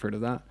if you guys have heard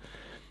of that,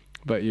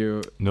 but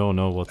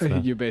no, what's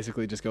that? You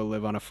basically just go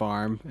live on a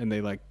farm, and they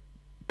like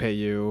pay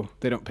you.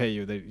 They don't pay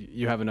you.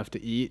 You have enough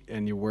to eat,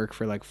 and you work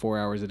for like 4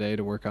 hours a day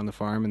to work on the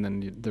farm, and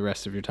then the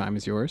rest of your time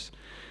is yours.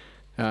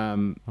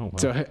 Wow.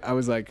 So I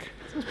was like,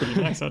 sounds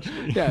pretty nice,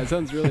 actually. Yeah, it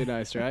sounds really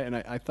nice, right? And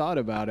I thought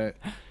about it,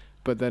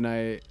 but then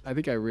I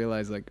think I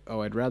realized like,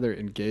 oh, I'd rather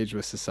engage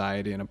with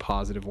society in a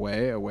positive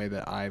way, a way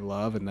that I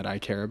love and that I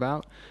care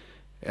about,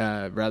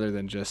 rather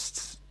than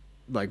just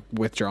like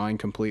withdrawing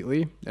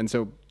completely. And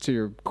so to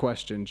your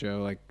question,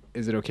 Joe, like,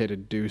 is it okay to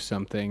do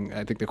something?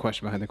 I think the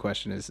question behind the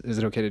question is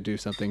it okay to do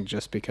something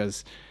just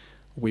because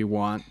we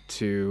want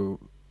to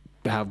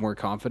have more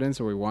confidence,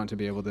 or we want to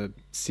be able to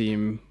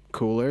seem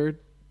cooler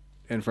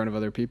in front of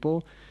other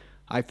people?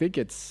 I think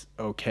it's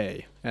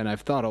okay. And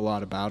I've thought a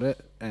lot about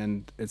it,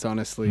 and it's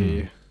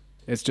honestly,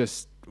 it's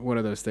just one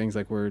of those things,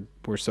 like we're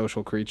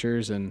social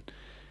creatures, and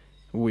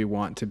we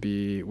want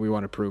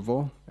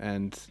approval.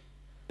 And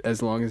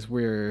as long as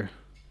we're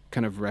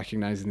kind of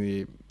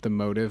recognizing the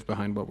motive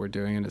behind what we're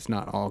doing, and it's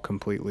not all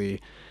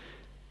completely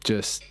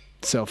just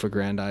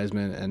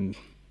self-aggrandizement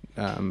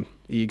and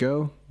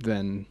ego,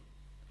 then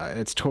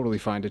it's totally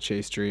fine to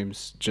chase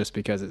dreams just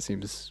because it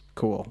seems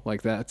cool.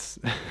 Like that's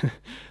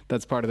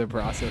part of the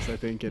process, I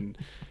think. And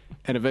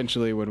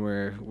eventually when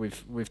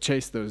we've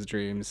chased those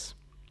dreams,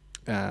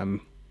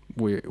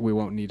 we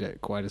won't need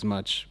it quite as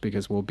much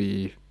because we'll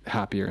be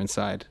happier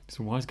inside. He's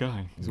a wise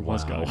guy.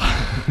 Wise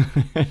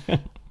guy.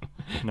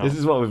 No. This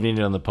is what we've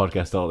needed on the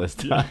podcast all this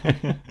time.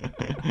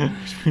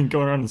 We've been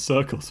going around in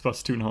circles the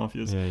past 2.5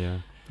 years. Yeah.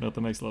 No,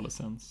 that makes a lot of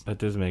sense. That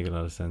does make a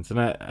lot of sense. And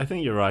I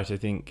think you're right. I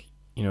think,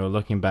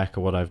 looking back at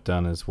what I've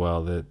done as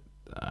well, that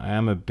I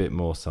am a bit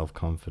more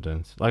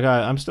self-confident. Like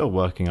I'm still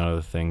working on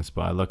other things,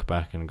 but I look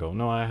back and go,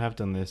 no, I have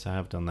done this, I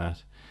have done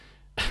that.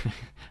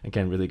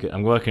 Again, really good.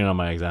 I'm working on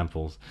my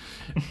examples,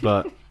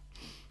 but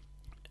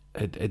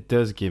it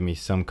does give me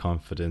some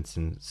confidence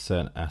in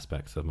certain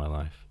aspects of my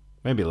life.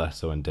 Maybe less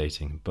so in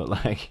dating, but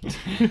like,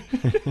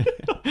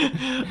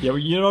 yeah,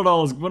 we're not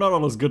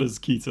all as good as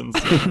Keaton. So.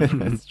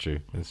 That's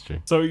true.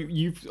 So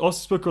you've also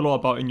spoke a lot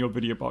about in your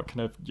video about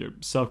kind of your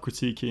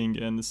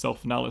self-critiquing and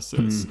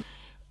self-analysis,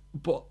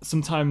 but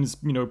sometimes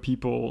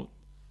people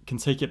can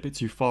take it a bit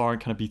too far and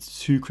kind of be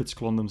too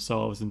critical on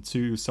themselves and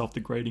too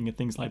self-degrading and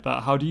things like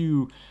that. How do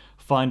you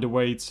find a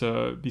way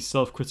to be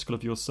self-critical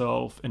of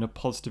yourself in a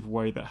positive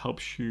way that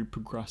helps you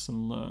progress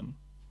and learn?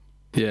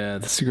 Yeah,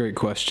 that's a great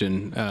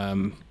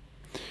question.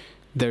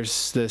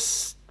 There's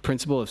this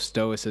principle of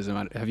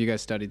Stoicism. Have you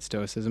guys studied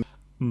Stoicism?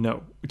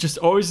 No. Just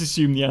always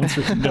assume the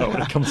answer is no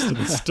when it comes to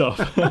this stuff.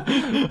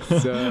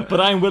 But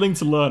I'm willing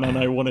to learn, and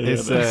I want to hear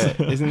this.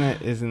 Isn't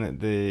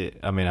it the?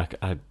 I mean,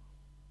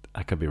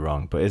 I could be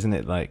wrong, but isn't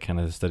it like kind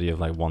of the study of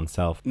like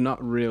oneself?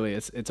 Not really.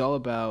 It's all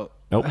about.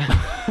 Nope.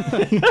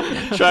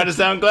 Trying to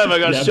sound clever, I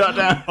got shot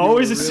down.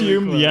 Always Really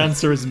assume close. the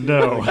answer is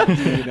no.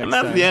 And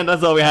that's the end.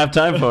 That's all we have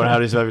time for. How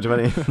do you survive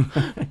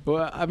 20?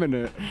 Well,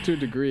 to a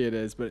degree it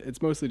is, but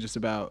it's mostly just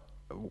about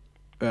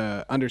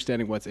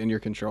understanding what's in your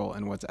control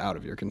and what's out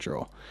of your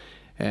control.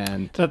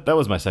 And That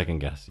was my second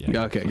guess.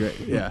 Yeah. okay, great.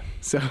 Yeah.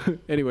 So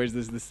anyways,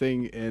 there's this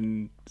thing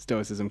in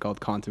Stoicism called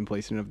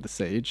contemplation of the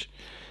sage.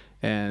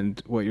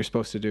 And what you're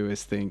supposed to do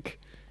is think,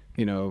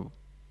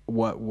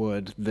 what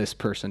would this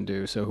person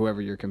do? So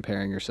whoever you're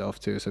comparing yourself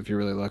to. So if you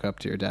really look up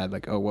to your dad,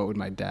 like, oh, what would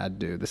my dad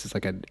do? This is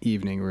like an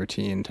evening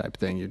routine type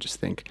thing. You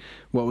just think,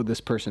 what would this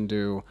person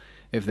do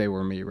if they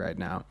were me right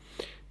now?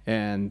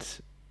 And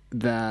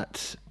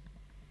that,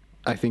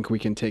 I think we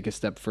can take a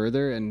step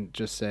further and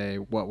just say,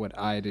 what would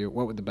I do?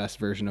 What would the best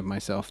version of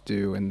myself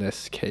do in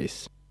this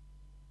case?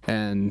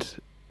 And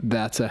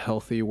that's a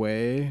healthy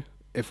way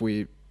if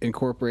we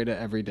incorporate it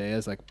every day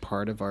as like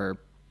part of our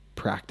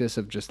practice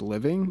of just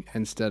living,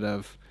 instead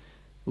of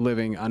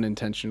living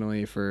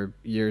unintentionally for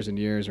years and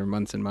years or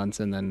months and months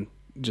and then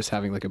just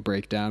having like a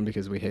breakdown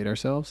because we hate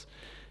ourselves.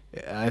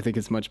 I think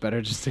it's much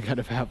better just to kind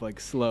of have like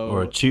slow,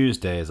 Or a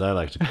Tuesday, as I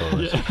like to call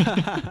it.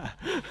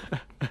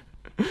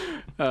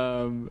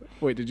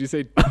 Wait, did you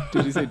say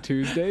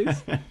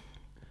Tuesdays?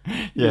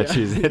 Yeah,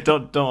 Tuesday.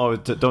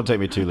 Don't take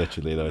me too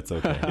literally though. It's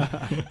okay.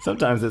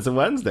 Sometimes it's a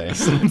Wednesday.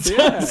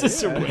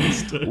 It's a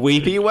Wednesday.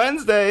 Weepy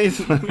Wednesdays.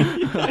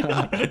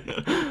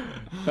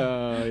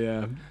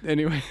 Yeah.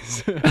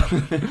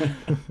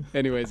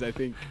 Anyways, I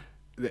think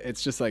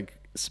it's just like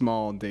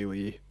small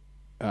daily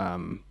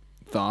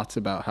thoughts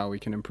about how we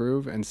can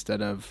improve,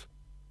 instead of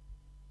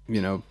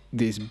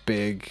these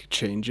big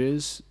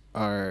changes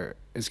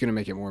is going to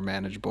make it more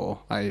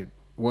manageable.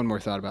 One more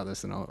thought about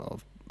this, and I'll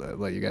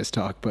let you guys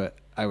talk. But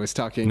I was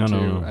talking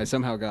I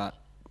somehow got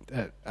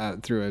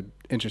through an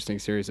interesting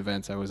series of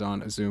events. I was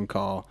on a Zoom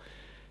call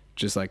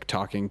just like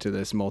talking to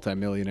this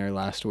multimillionaire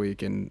last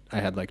week, and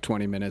I had like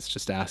 20 minutes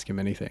just to ask him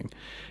anything.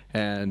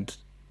 And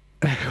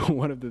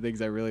one of the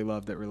things I really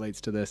love that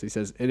relates to this, he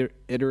says,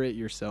 iterate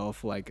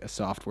yourself like a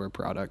software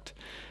product.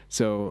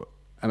 So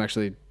I'm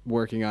actually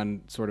working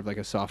on sort of like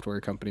a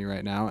software company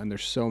right now, and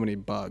there's so many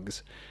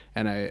bugs.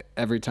 And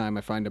every time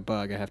I find a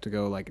bug, I have to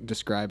go like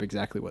describe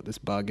exactly what this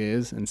bug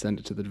is and send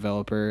it to the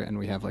developer. And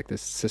we have like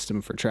this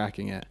system for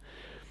tracking it.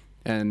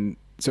 And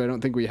so I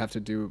don't think we have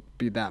to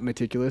be that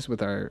meticulous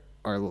with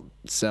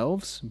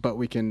ourselves, but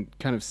we can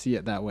kind of see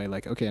it that way.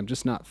 Like, okay, I'm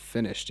just not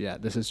finished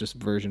yet. This is just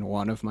version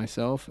 1 of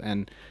myself.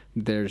 And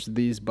there's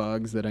these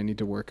bugs that I need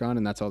to work on.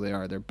 And that's all they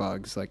are. They're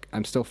bugs. Like,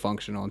 I'm still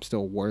functional. I'm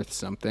still worth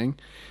something.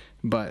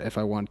 But if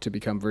I want to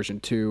become version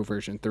 2,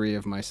 version 3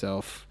 of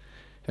myself,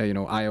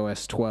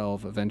 iOS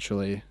 12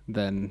 eventually,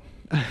 then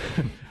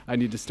I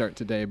need to start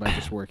today by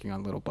just working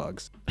on little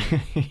bugs.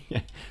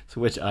 Yeah.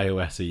 So which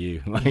iOS are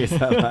you? Like, is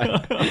that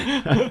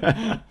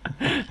like...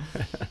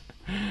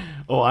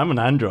 Oh, I'm an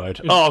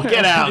Android. Oh,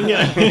 get out!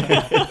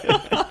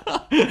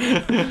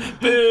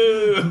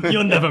 Boo!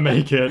 You'll never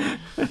make it.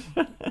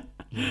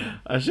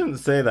 I shouldn't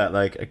say that.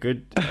 Like a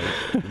good,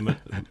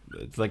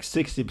 it's like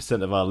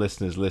 60% of our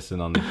listeners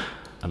listen on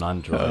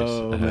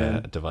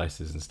Android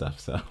devices and stuff.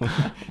 So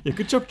yeah,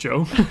 good job,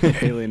 Joe.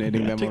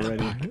 Alienating them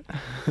already.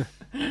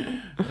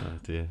 Oh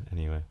dear.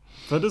 Anyway,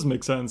 that does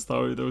make sense,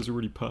 though. That was a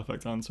really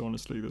perfect answer.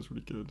 Honestly, that was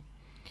really good.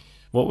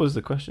 What was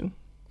the question?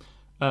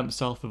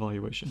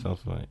 Self-evaluation.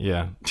 Self-evaluation.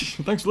 Yeah.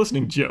 Thanks for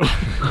listening, Joe.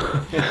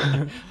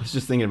 I was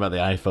just thinking about the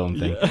iPhone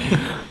thing.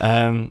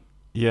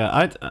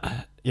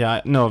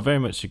 I very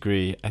much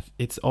agree.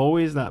 It's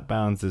always that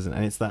balance, isn't it?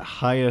 And it's that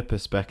higher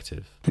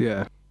perspective.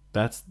 Yeah.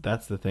 That's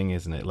the thing,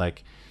 isn't it?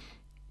 Like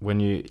when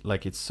you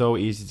it's so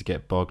easy to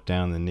get bogged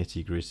down in the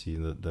nitty gritty,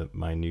 the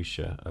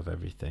minutia of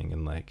everything,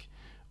 and like,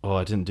 oh,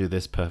 I didn't do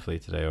this perfectly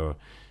today, or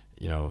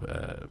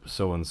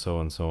so and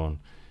so and so on.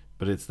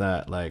 But it's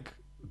that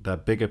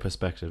that bigger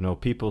perspective. No,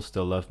 people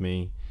still love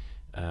me.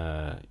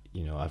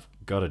 I've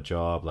got a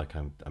job. Like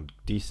I'm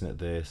decent at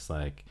this.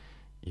 Like,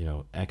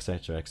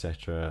 etc.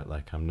 etc.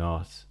 Like I'm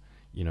not.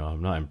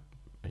 I'm not.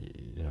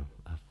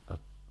 I'm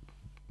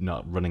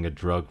not running a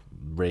drug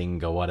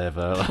ring or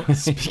whatever.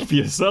 Speak for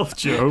yourself,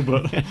 Joe.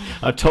 But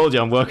I told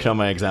you I'm working on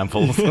my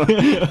examples.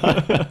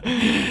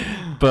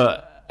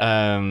 But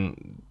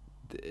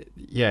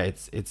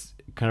it's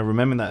kind of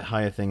remembering that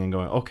higher thing and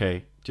going,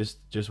 okay,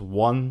 just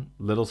one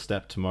little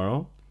step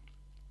tomorrow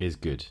is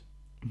good,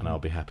 and I'll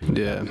be happy with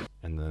that.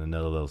 And then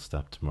another little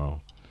step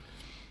tomorrow.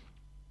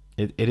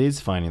 It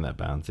is finding that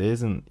balance. It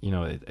isn't,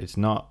 it's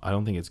not. I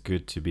don't think it's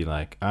good to be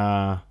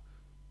I'm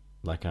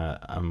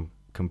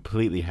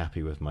completely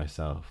happy with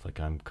myself. Like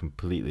I'm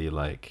completely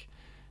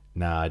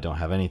I don't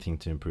have anything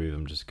to improve.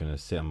 I'm just gonna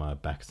sit on my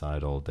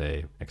backside all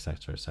day,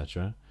 etc.,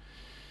 etc.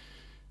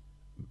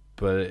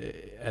 But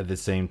at the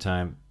same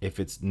time, if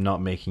it's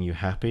not making you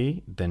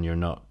happy, then you're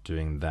not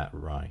doing that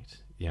right.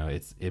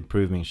 It's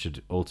improvement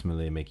should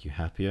ultimately make you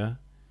happier,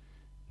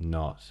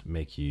 not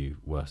make you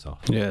worse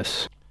off.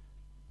 Yes.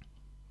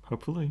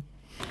 Hopefully.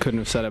 Couldn't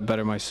have said it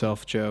better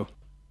myself, Joe.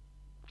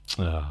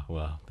 Oh,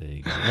 well, there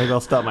you go. Maybe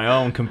I'll start my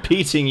own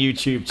competing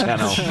YouTube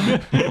channel.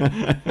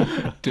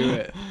 Do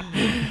it.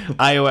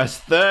 iOS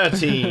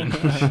 13.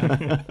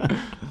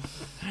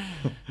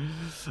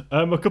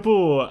 A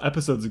couple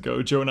episodes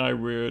ago, Joe and I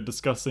were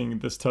discussing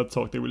this TED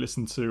Talk that we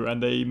listened to,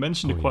 and they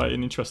mentioned quite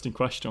an interesting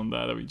question on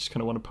there that we just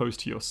kind of want to pose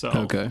to yourself.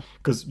 Okay.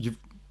 Because you're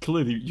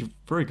a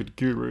very good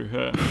guru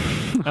here.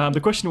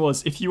 The question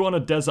was, if you were on a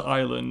desert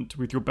island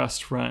with your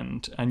best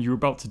friend and you're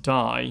about to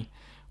die,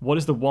 what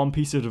is the one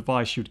piece of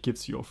advice you'd give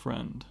to your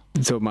friend?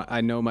 So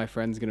I know my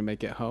friend's going to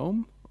make it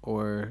home,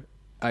 or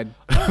I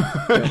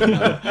don't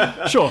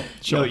know. Sure.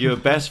 No, your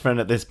best friend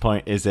at this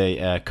point is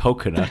a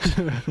coconut.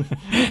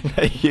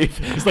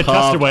 It's like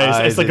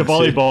Castaways. It's like a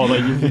volleyball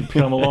that you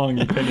come along.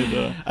 You kind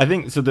of. I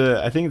think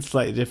it's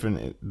slightly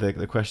different.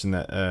 The question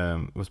that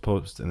was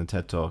posed in the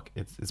TED Talk.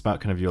 It's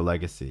about kind of your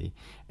legacy,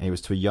 and it was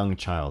to a young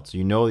child. So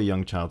you know the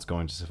young child's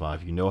going to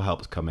survive. You know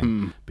help's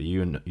coming, but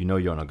you know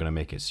you're not going to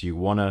make it. So you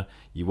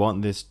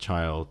want this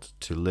child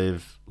to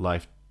live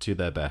life to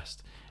their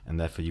best, and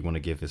therefore you want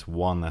to give this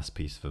one last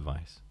piece of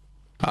advice.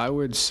 I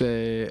would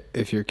say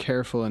if you're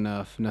careful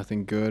enough,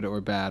 nothing good or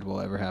bad will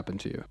ever happen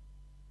to you.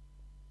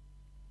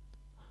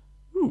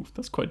 Ooh,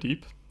 that's quite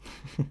deep.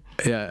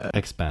 Yeah.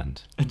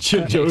 Expand.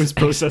 Joe is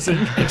processing.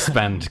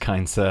 Expand,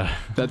 kind sir.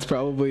 That's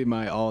probably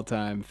my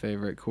all-time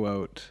favorite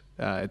quote.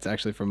 It's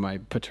actually from my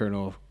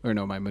maternal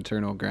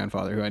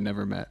grandfather, who I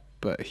never met,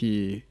 but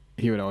he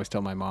would always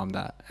tell my mom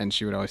that, and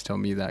she would always tell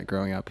me that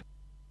growing up.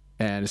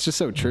 And it's just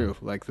so true.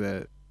 Like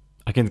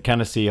I can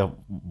kind of see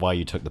why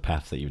you took the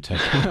path that you took,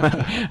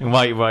 and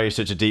why you're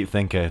such a deep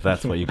thinker. If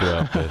that's what you grew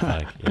up with,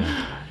 like,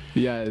 yeah.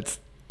 Yeah,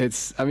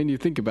 it's. I mean, you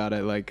think about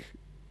it, like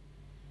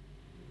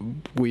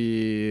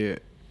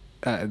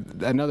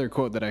another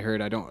quote that I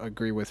heard, I don't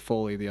agree with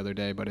fully the other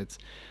day, but it's,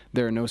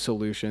 there are no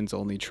solutions,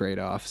 only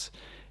trade-offs,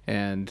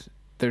 and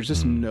there's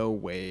just no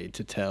way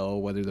to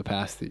tell whether the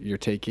path that you're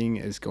taking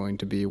is going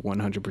to be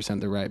 100%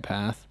 the right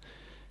path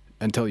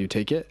until you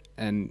take it,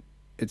 and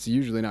it's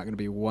usually not going to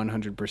be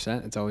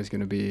 100%. It's always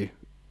going to be,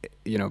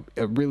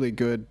 a really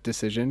good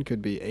decision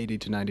could be 80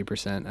 to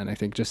 90%. And I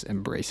think just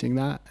embracing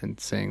that and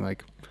saying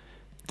like,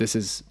 this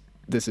is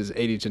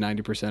 80 to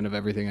 90% of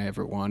everything I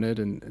ever wanted,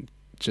 and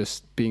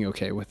just being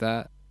okay with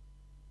that,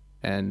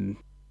 and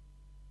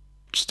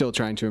still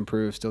trying to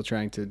improve, still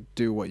trying to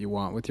do what you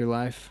want with your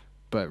life,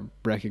 but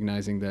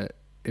recognizing that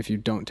if you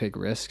don't take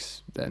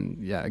risks,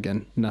 then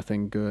again,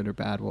 nothing good or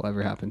bad will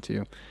ever happen to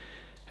you.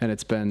 And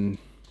it's been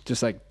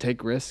just like,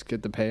 take risk,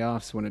 get the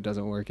payoffs. When it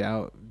doesn't work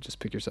out, just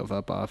pick yourself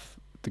up off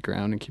the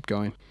ground and keep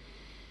going.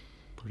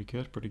 Pretty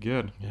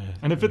good. Yeah.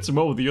 And it fits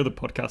well with the other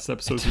podcast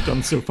episodes we've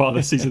done so far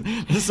this season.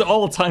 This is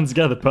all tying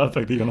together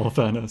perfectly, in all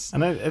fairness.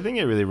 And I think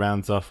it really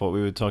rounds off what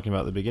we were talking about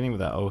at the beginning with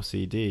that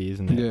OCD,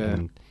 isn't it? Yeah.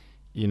 And,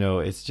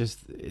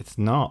 it's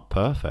not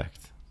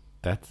perfect.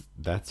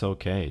 That's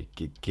okay.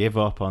 Give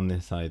up on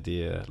this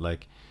idea.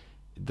 Like,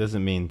 it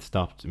doesn't mean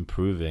stop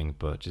improving,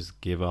 but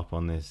just give up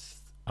on this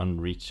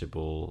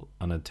unreachable,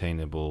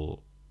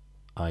 unattainable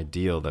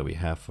ideal that we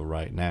have for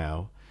right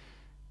now,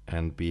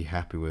 and be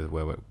happy with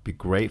be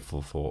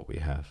grateful for what we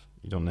have.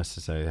 You don't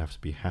necessarily have to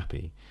be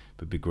happy,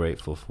 but be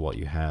grateful for what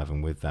you have,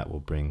 and with that will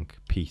bring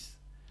peace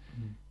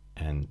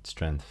and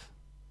strength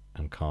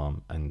and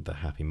calm, and the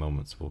happy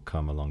moments will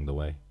come along the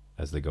way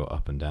as they go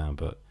up and down.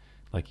 But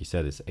like you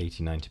said, it's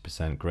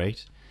 80-90%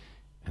 great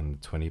and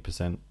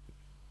 20%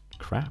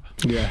 crap.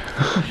 Yeah.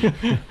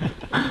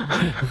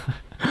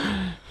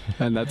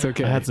 And that's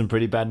okay. I had some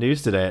pretty bad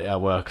news today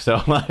at work,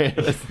 so like,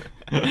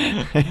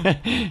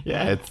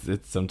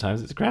 it's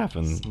sometimes it's crap,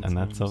 and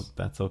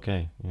that's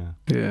okay.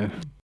 Yeah.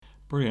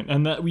 Brilliant.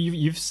 And that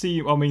you've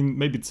seen, I mean,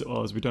 maybe to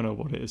us, we don't know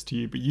what it is to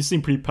you, but you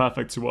seem pretty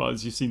perfect to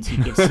us. You seem to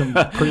give some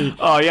pretty...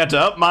 Oh, you had to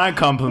up my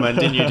compliment,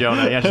 didn't you,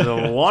 Jonah? You had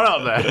to one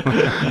up there.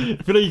 I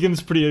feel like you give us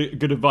pretty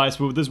good advice,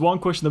 but there's one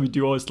question that we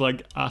do always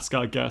like ask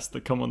our guests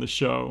that come on the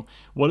show.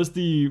 What is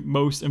the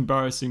most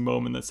embarrassing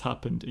moment that's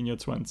happened in your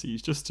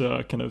 20s? Just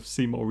to kind of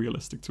seem more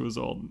realistic to us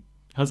all.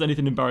 Has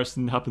anything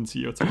embarrassing happened to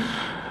you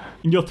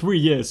in your 3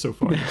 years so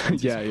far?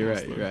 Yeah, you're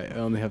right. I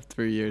only have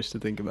 3 years to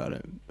think about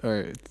it,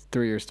 or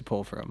 3 years to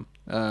pull from.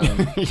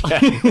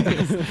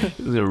 This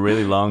is a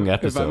really long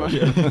episode.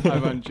 If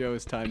I'm on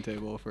Joe's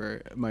timetable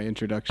for my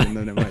introduction,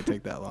 then it might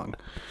take that long.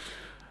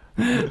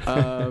 This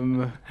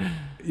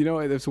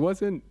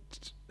wasn't,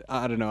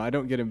 I don't know, I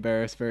don't get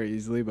embarrassed very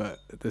easily, but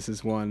this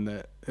is one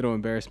that it'll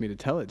embarrass me to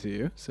tell it to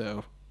you,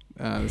 so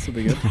this will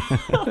be good.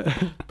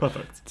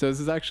 Perfect. So this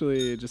is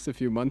actually just a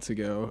few months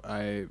ago.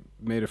 I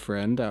made a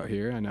friend out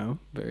here. I know,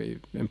 very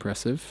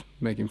impressive,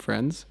 making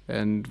friends.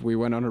 And we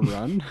went on a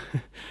run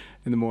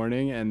in the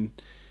morning, and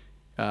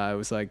it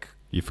was like...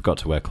 You forgot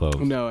to wear clothes.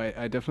 No,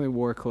 I definitely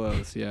wore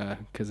clothes, yeah,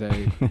 because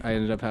I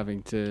ended up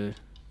having to...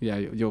 Yeah,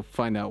 you'll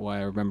find out why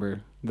I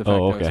remember the fact that I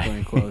was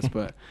wearing clothes.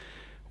 But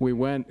we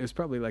went, it was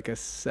probably like a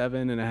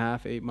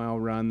 7.5, 8 mile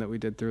run that we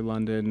did through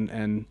London,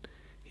 and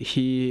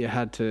he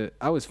had to,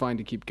 I was fine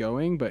to keep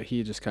going, but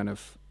he just kind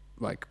of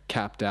like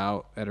capped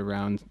out at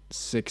around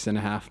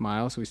 6.5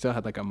 miles. So we still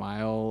had like a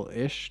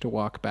mile-ish to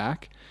walk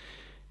back.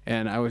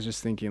 And I was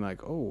just thinking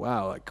like, oh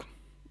wow, like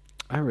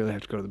I really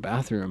have to go to the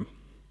bathroom.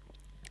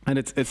 And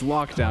it's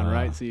lockdown,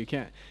 right? So you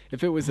can't.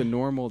 If it was a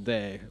normal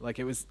day, like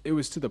it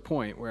was to the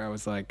point where I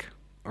was like,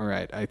 all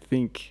right, I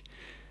think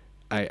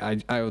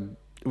I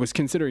was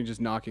considering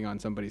just knocking on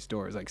somebody's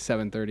door. It was like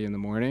 7:30 in the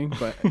morning,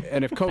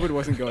 and if COVID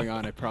wasn't going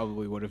on, I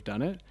probably would have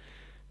done it.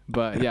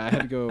 But yeah, I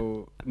had to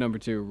go number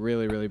 2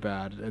 really, really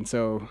bad. And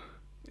so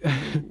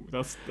and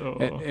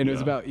it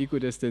was about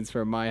equidistance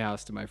from my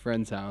house to my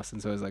friend's house. And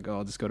so I was like, oh,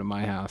 I'll just go to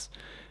my house.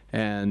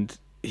 And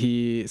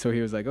he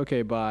was like,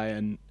 okay, bye.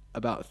 And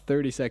about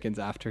 30 seconds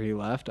after he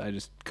left, I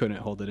just couldn't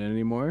hold it in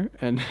anymore.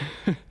 And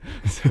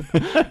so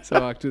I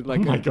walked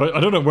like, oh my God, I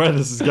don't know where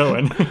this is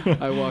going.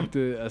 I walked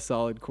a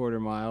solid quarter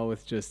mile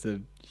with just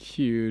a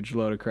huge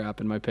load of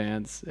crap in my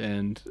pants,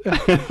 and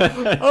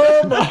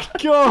oh my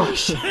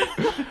gosh,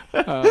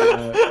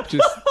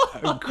 just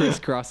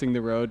crisscrossing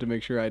the road to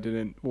make sure I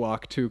didn't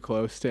walk too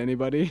close to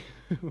anybody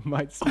who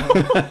might smell.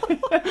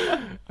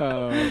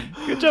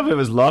 Good job it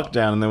was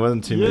lockdown and there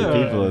wasn't too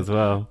many people as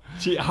well.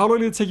 Gee, how long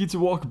did it take you to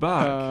walk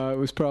back? It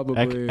was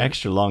probably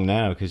extra long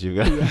now because you've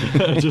got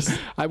just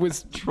I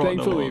was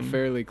thankfully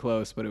fairly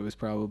close, but it was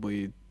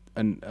probably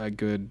a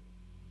good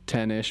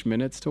 10-ish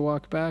minutes to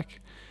walk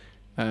back.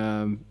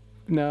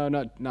 No,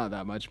 not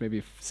that much,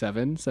 maybe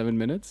 7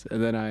 minutes.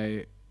 And then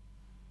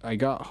I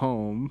got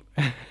home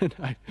and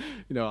I,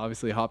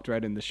 obviously hopped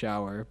right in the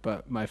shower,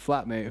 but my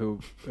flatmate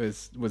who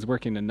was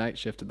working a night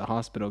shift at the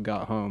hospital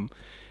got home,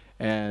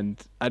 and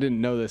I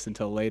didn't know this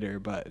until later,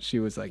 but she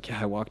was like,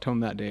 yeah, I walked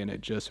home that day and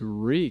it just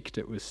reeked.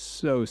 It was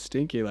so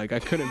stinky. Like I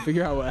couldn't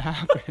figure out what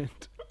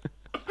happened.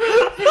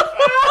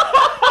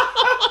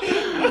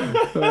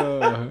 And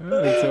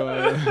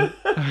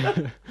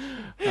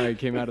so I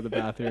came out of the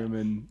bathroom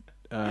and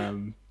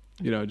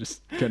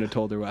just kind of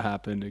told her what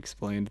happened,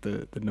 explained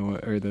the noise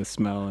or the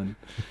smell, and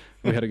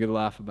we had a good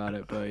laugh about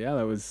it. But yeah,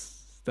 that was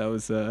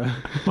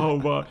oh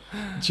wow.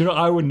 Do you know,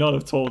 I would not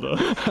have told her.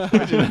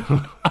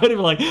 I'd be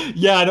like,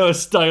 yeah, I know it's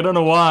stuck, I don't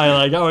know why,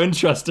 like how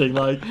interesting,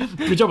 like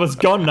good job it's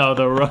gone now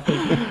though, right?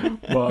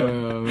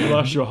 Wow.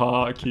 Bless your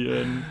heart,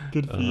 Keaton.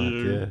 Good for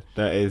you.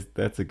 Yeah,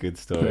 that's a good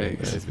story.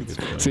 That is a good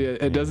story. See,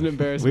 it doesn't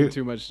embarrass me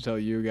too much to tell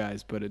you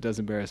guys, but it does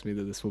embarrass me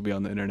that this will be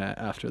on the internet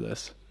after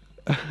this.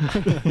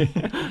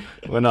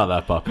 We're not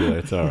that popular,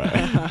 it's all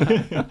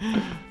right.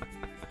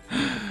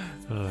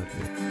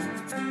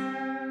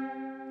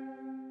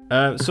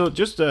 Oh, so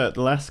just the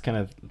last kind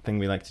of thing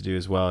we like to do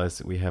as well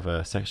is we have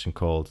a section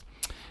called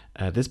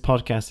this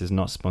podcast is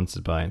not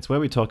sponsored by. It's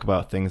where we talk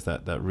about things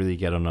that really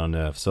get on our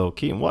nerves. So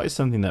Keaton, what is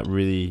something that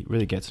really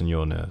gets on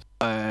your nerves?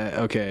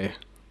 Okay,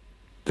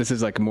 this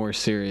is like more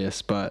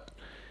serious, but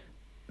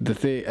I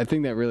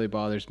think that really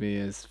bothers me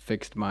is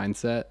fixed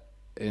mindset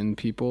in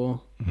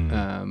people.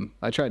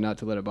 I try not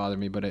to let it bother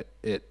me, but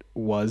it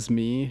was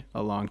me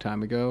a long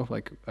time ago.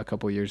 Like a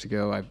couple years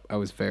ago, I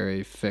was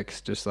very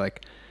fixed, just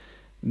like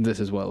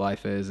this is what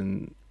life is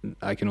and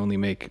I can only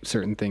make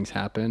certain things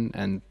happen.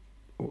 And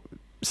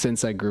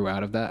since I grew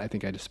out of that, I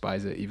think I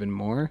despise it even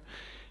more.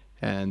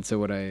 And so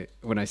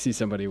when I see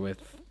somebody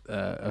with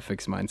a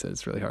fixed mindset,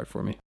 it's really hard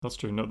for me. That's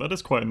true. No, that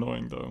is quite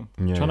annoying though.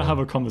 Trying to have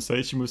a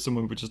conversation with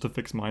someone with just a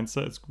fixed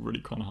mindset is really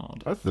kind of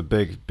hard. That's the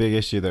big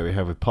issue that we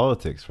have with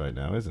politics right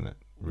now, isn't it?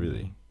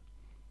 Really.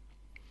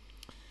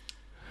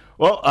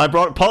 Well, I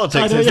brought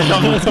politics into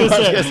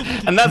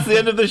the and that's the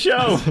end of the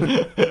show.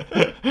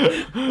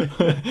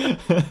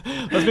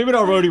 That's maybe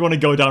not a road you want to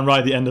go down right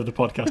at the end of the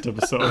podcast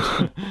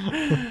episode.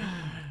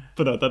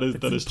 But no, that is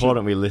important.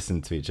 True. We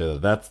listen to each other.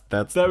 That's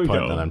the point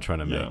that I'm trying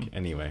to make.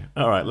 Anyway,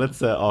 all right,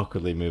 let's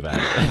awkwardly move on.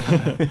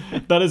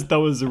 that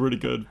was a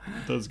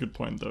good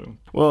point though.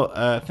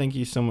 Well, thank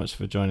you so much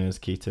for joining us,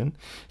 Keaton.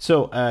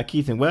 So,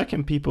 Keaton, where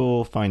can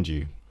people find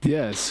you?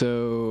 Yeah,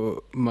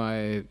 so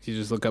you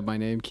just look up my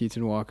name,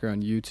 Keaton Walker,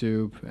 on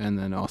YouTube, and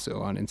then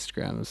also on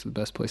Instagram. Those are the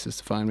best places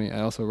to find me.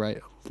 I also write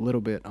a little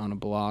bit on a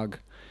blog,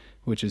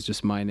 which is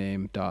just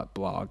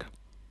myname.blog.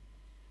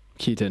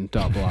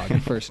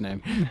 Keaton.blog, first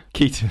name.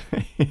 Keaton.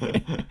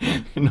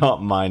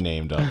 Not my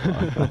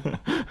name.blog.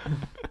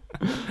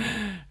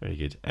 Very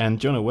good. And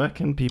Jonah, where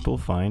can people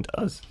find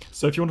us?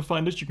 So if you want to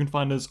find us, you can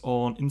find us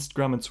on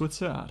Instagram and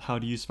Twitter at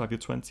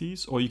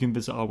howdoyousurviveyour20s, or you can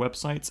visit our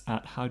website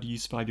at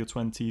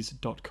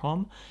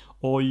howdoyousurviveyour20s.com,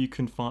 or you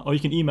can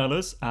email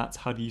us at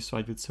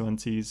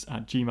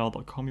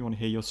howdoyousurviveyour20s@gmail.com. You want to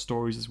hear your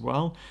stories as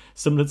well.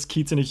 Similar to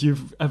Keaton, if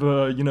you've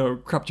ever,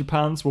 crapped your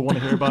pants, we'll want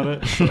to hear about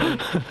it. So.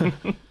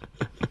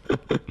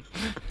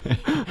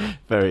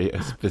 Very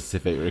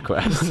specific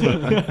request.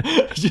 Yeah.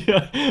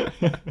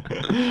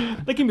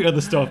 There can be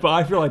other stuff, but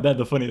I feel like they're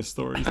the funniest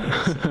stories.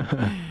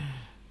 Excellent.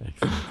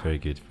 Very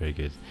good. Very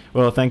good.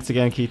 Well, thanks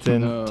again,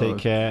 Keaton. Take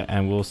care,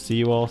 and we'll see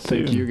you all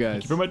soon. Thank you, guys.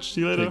 Thank you very much.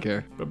 See you later. Take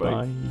care.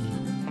 Bye-bye. Bye.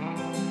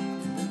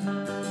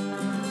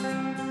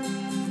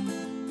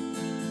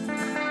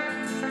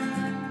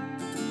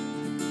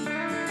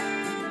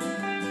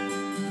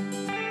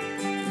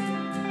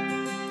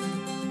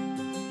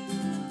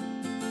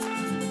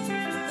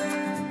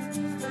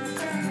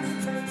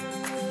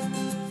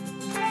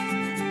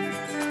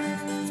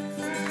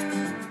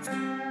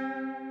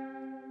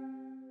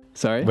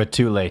 Sorry? We're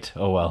too late.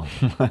 Oh well.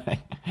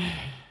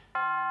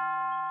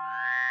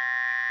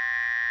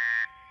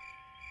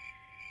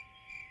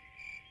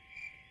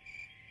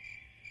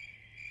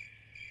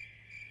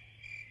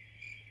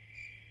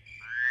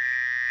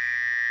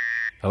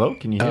 Hello,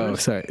 can you hear Oh,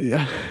 us? sorry.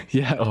 Yeah.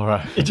 Yeah. All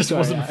right. It just Sorry,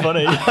 wasn't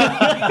funny.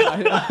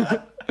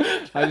 I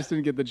just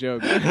didn't get the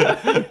joke.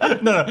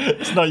 No,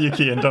 it's not you,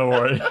 Keaton. Don't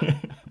worry.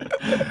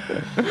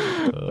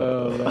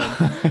 Oh,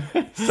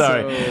 man.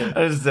 Sorry, So-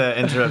 I just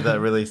interrupt that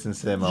really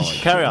sincere moment.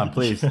 Carry on,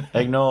 please.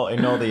 Ignore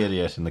the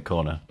idiot in the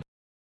corner.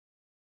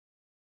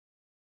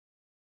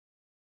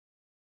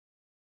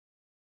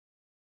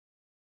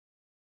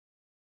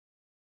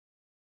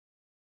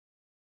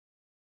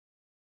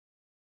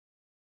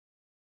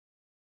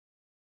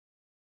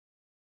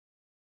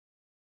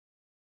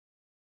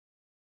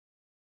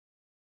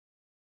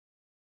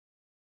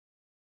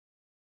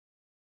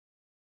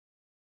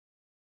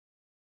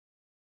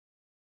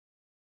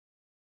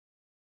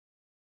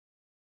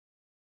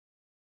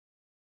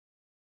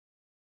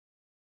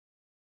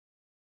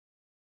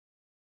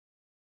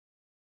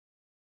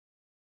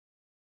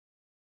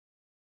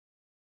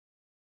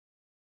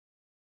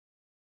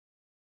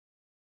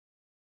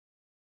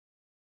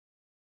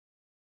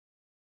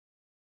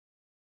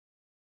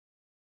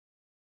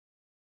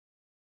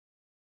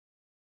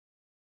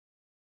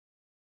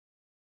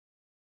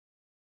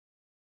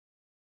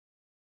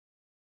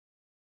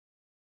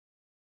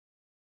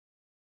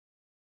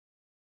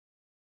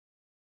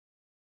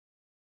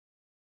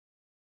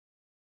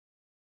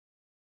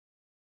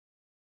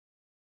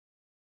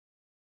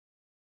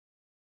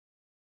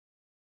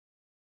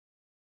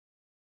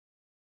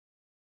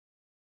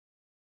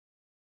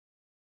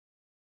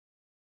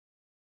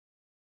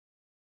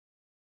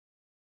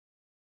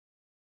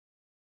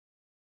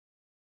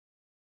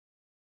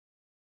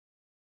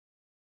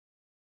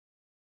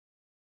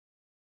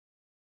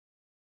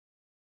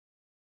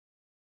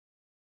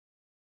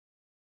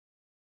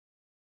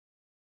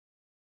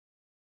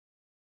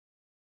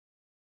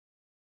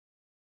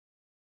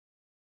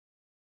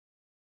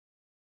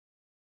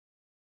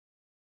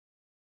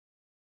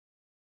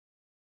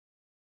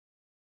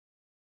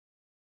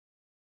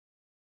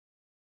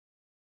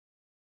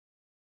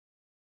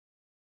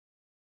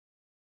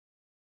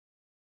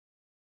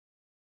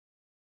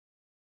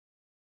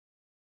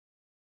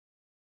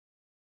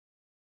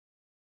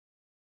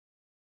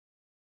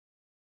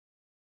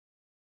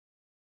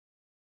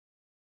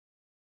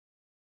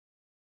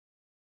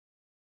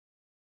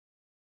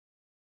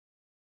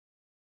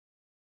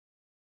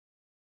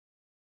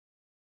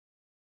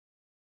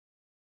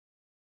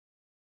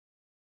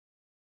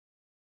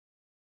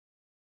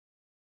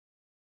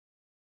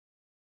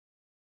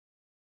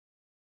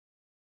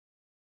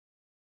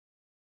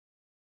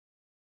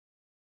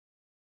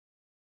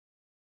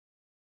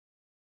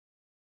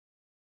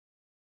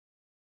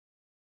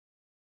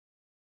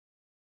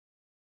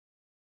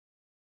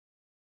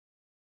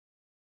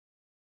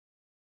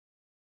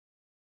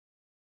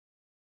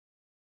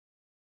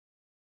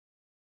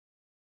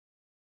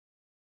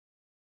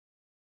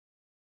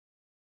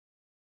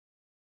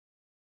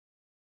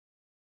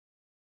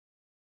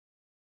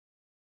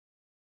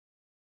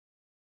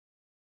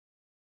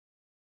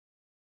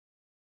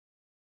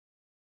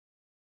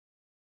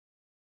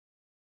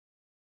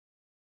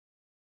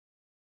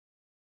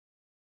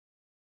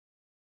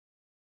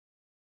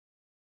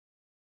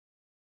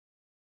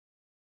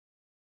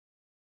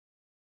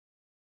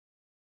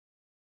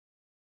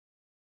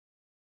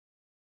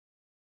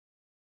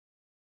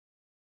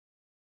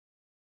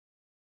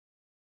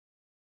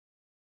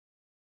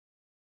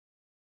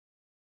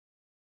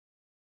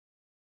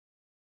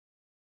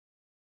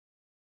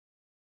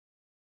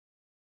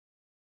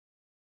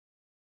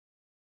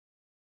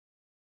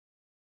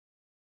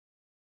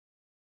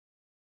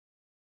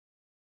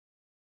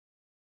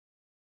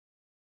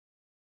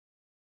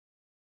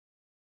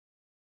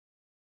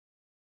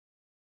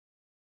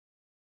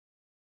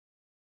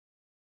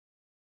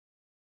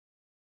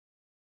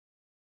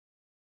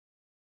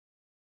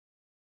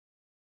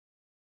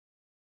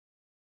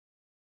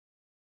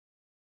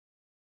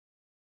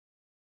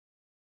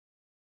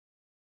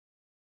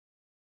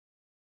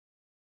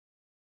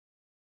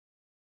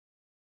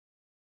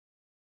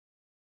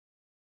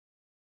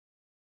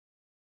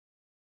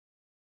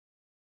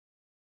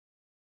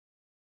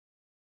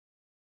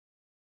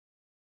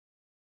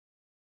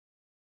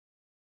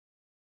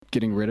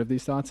 Getting rid of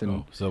these thoughts and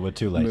Oh, so we're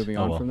too late. moving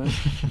Oh on well. from them.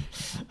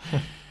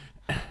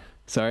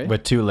 Sorry? We're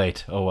too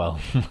late. Oh well.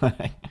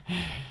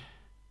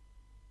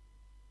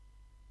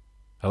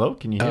 Hello,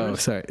 can you hear Oh,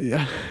 us? sorry.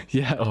 Yeah.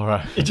 Yeah. All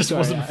right. It just Sorry,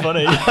 wasn't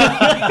funny.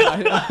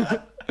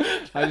 I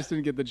just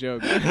didn't get the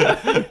joke.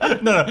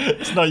 No,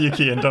 it's not you,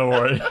 Keaton. Don't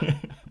worry.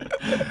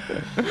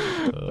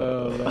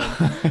 Oh,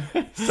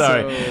 man.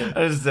 Sorry, So-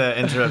 I just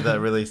interrupt that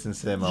really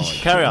sincere moment.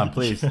 Carry on,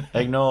 please.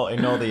 Ignore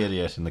the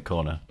idiot in the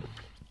corner.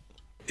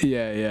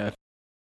 Yeah, yeah.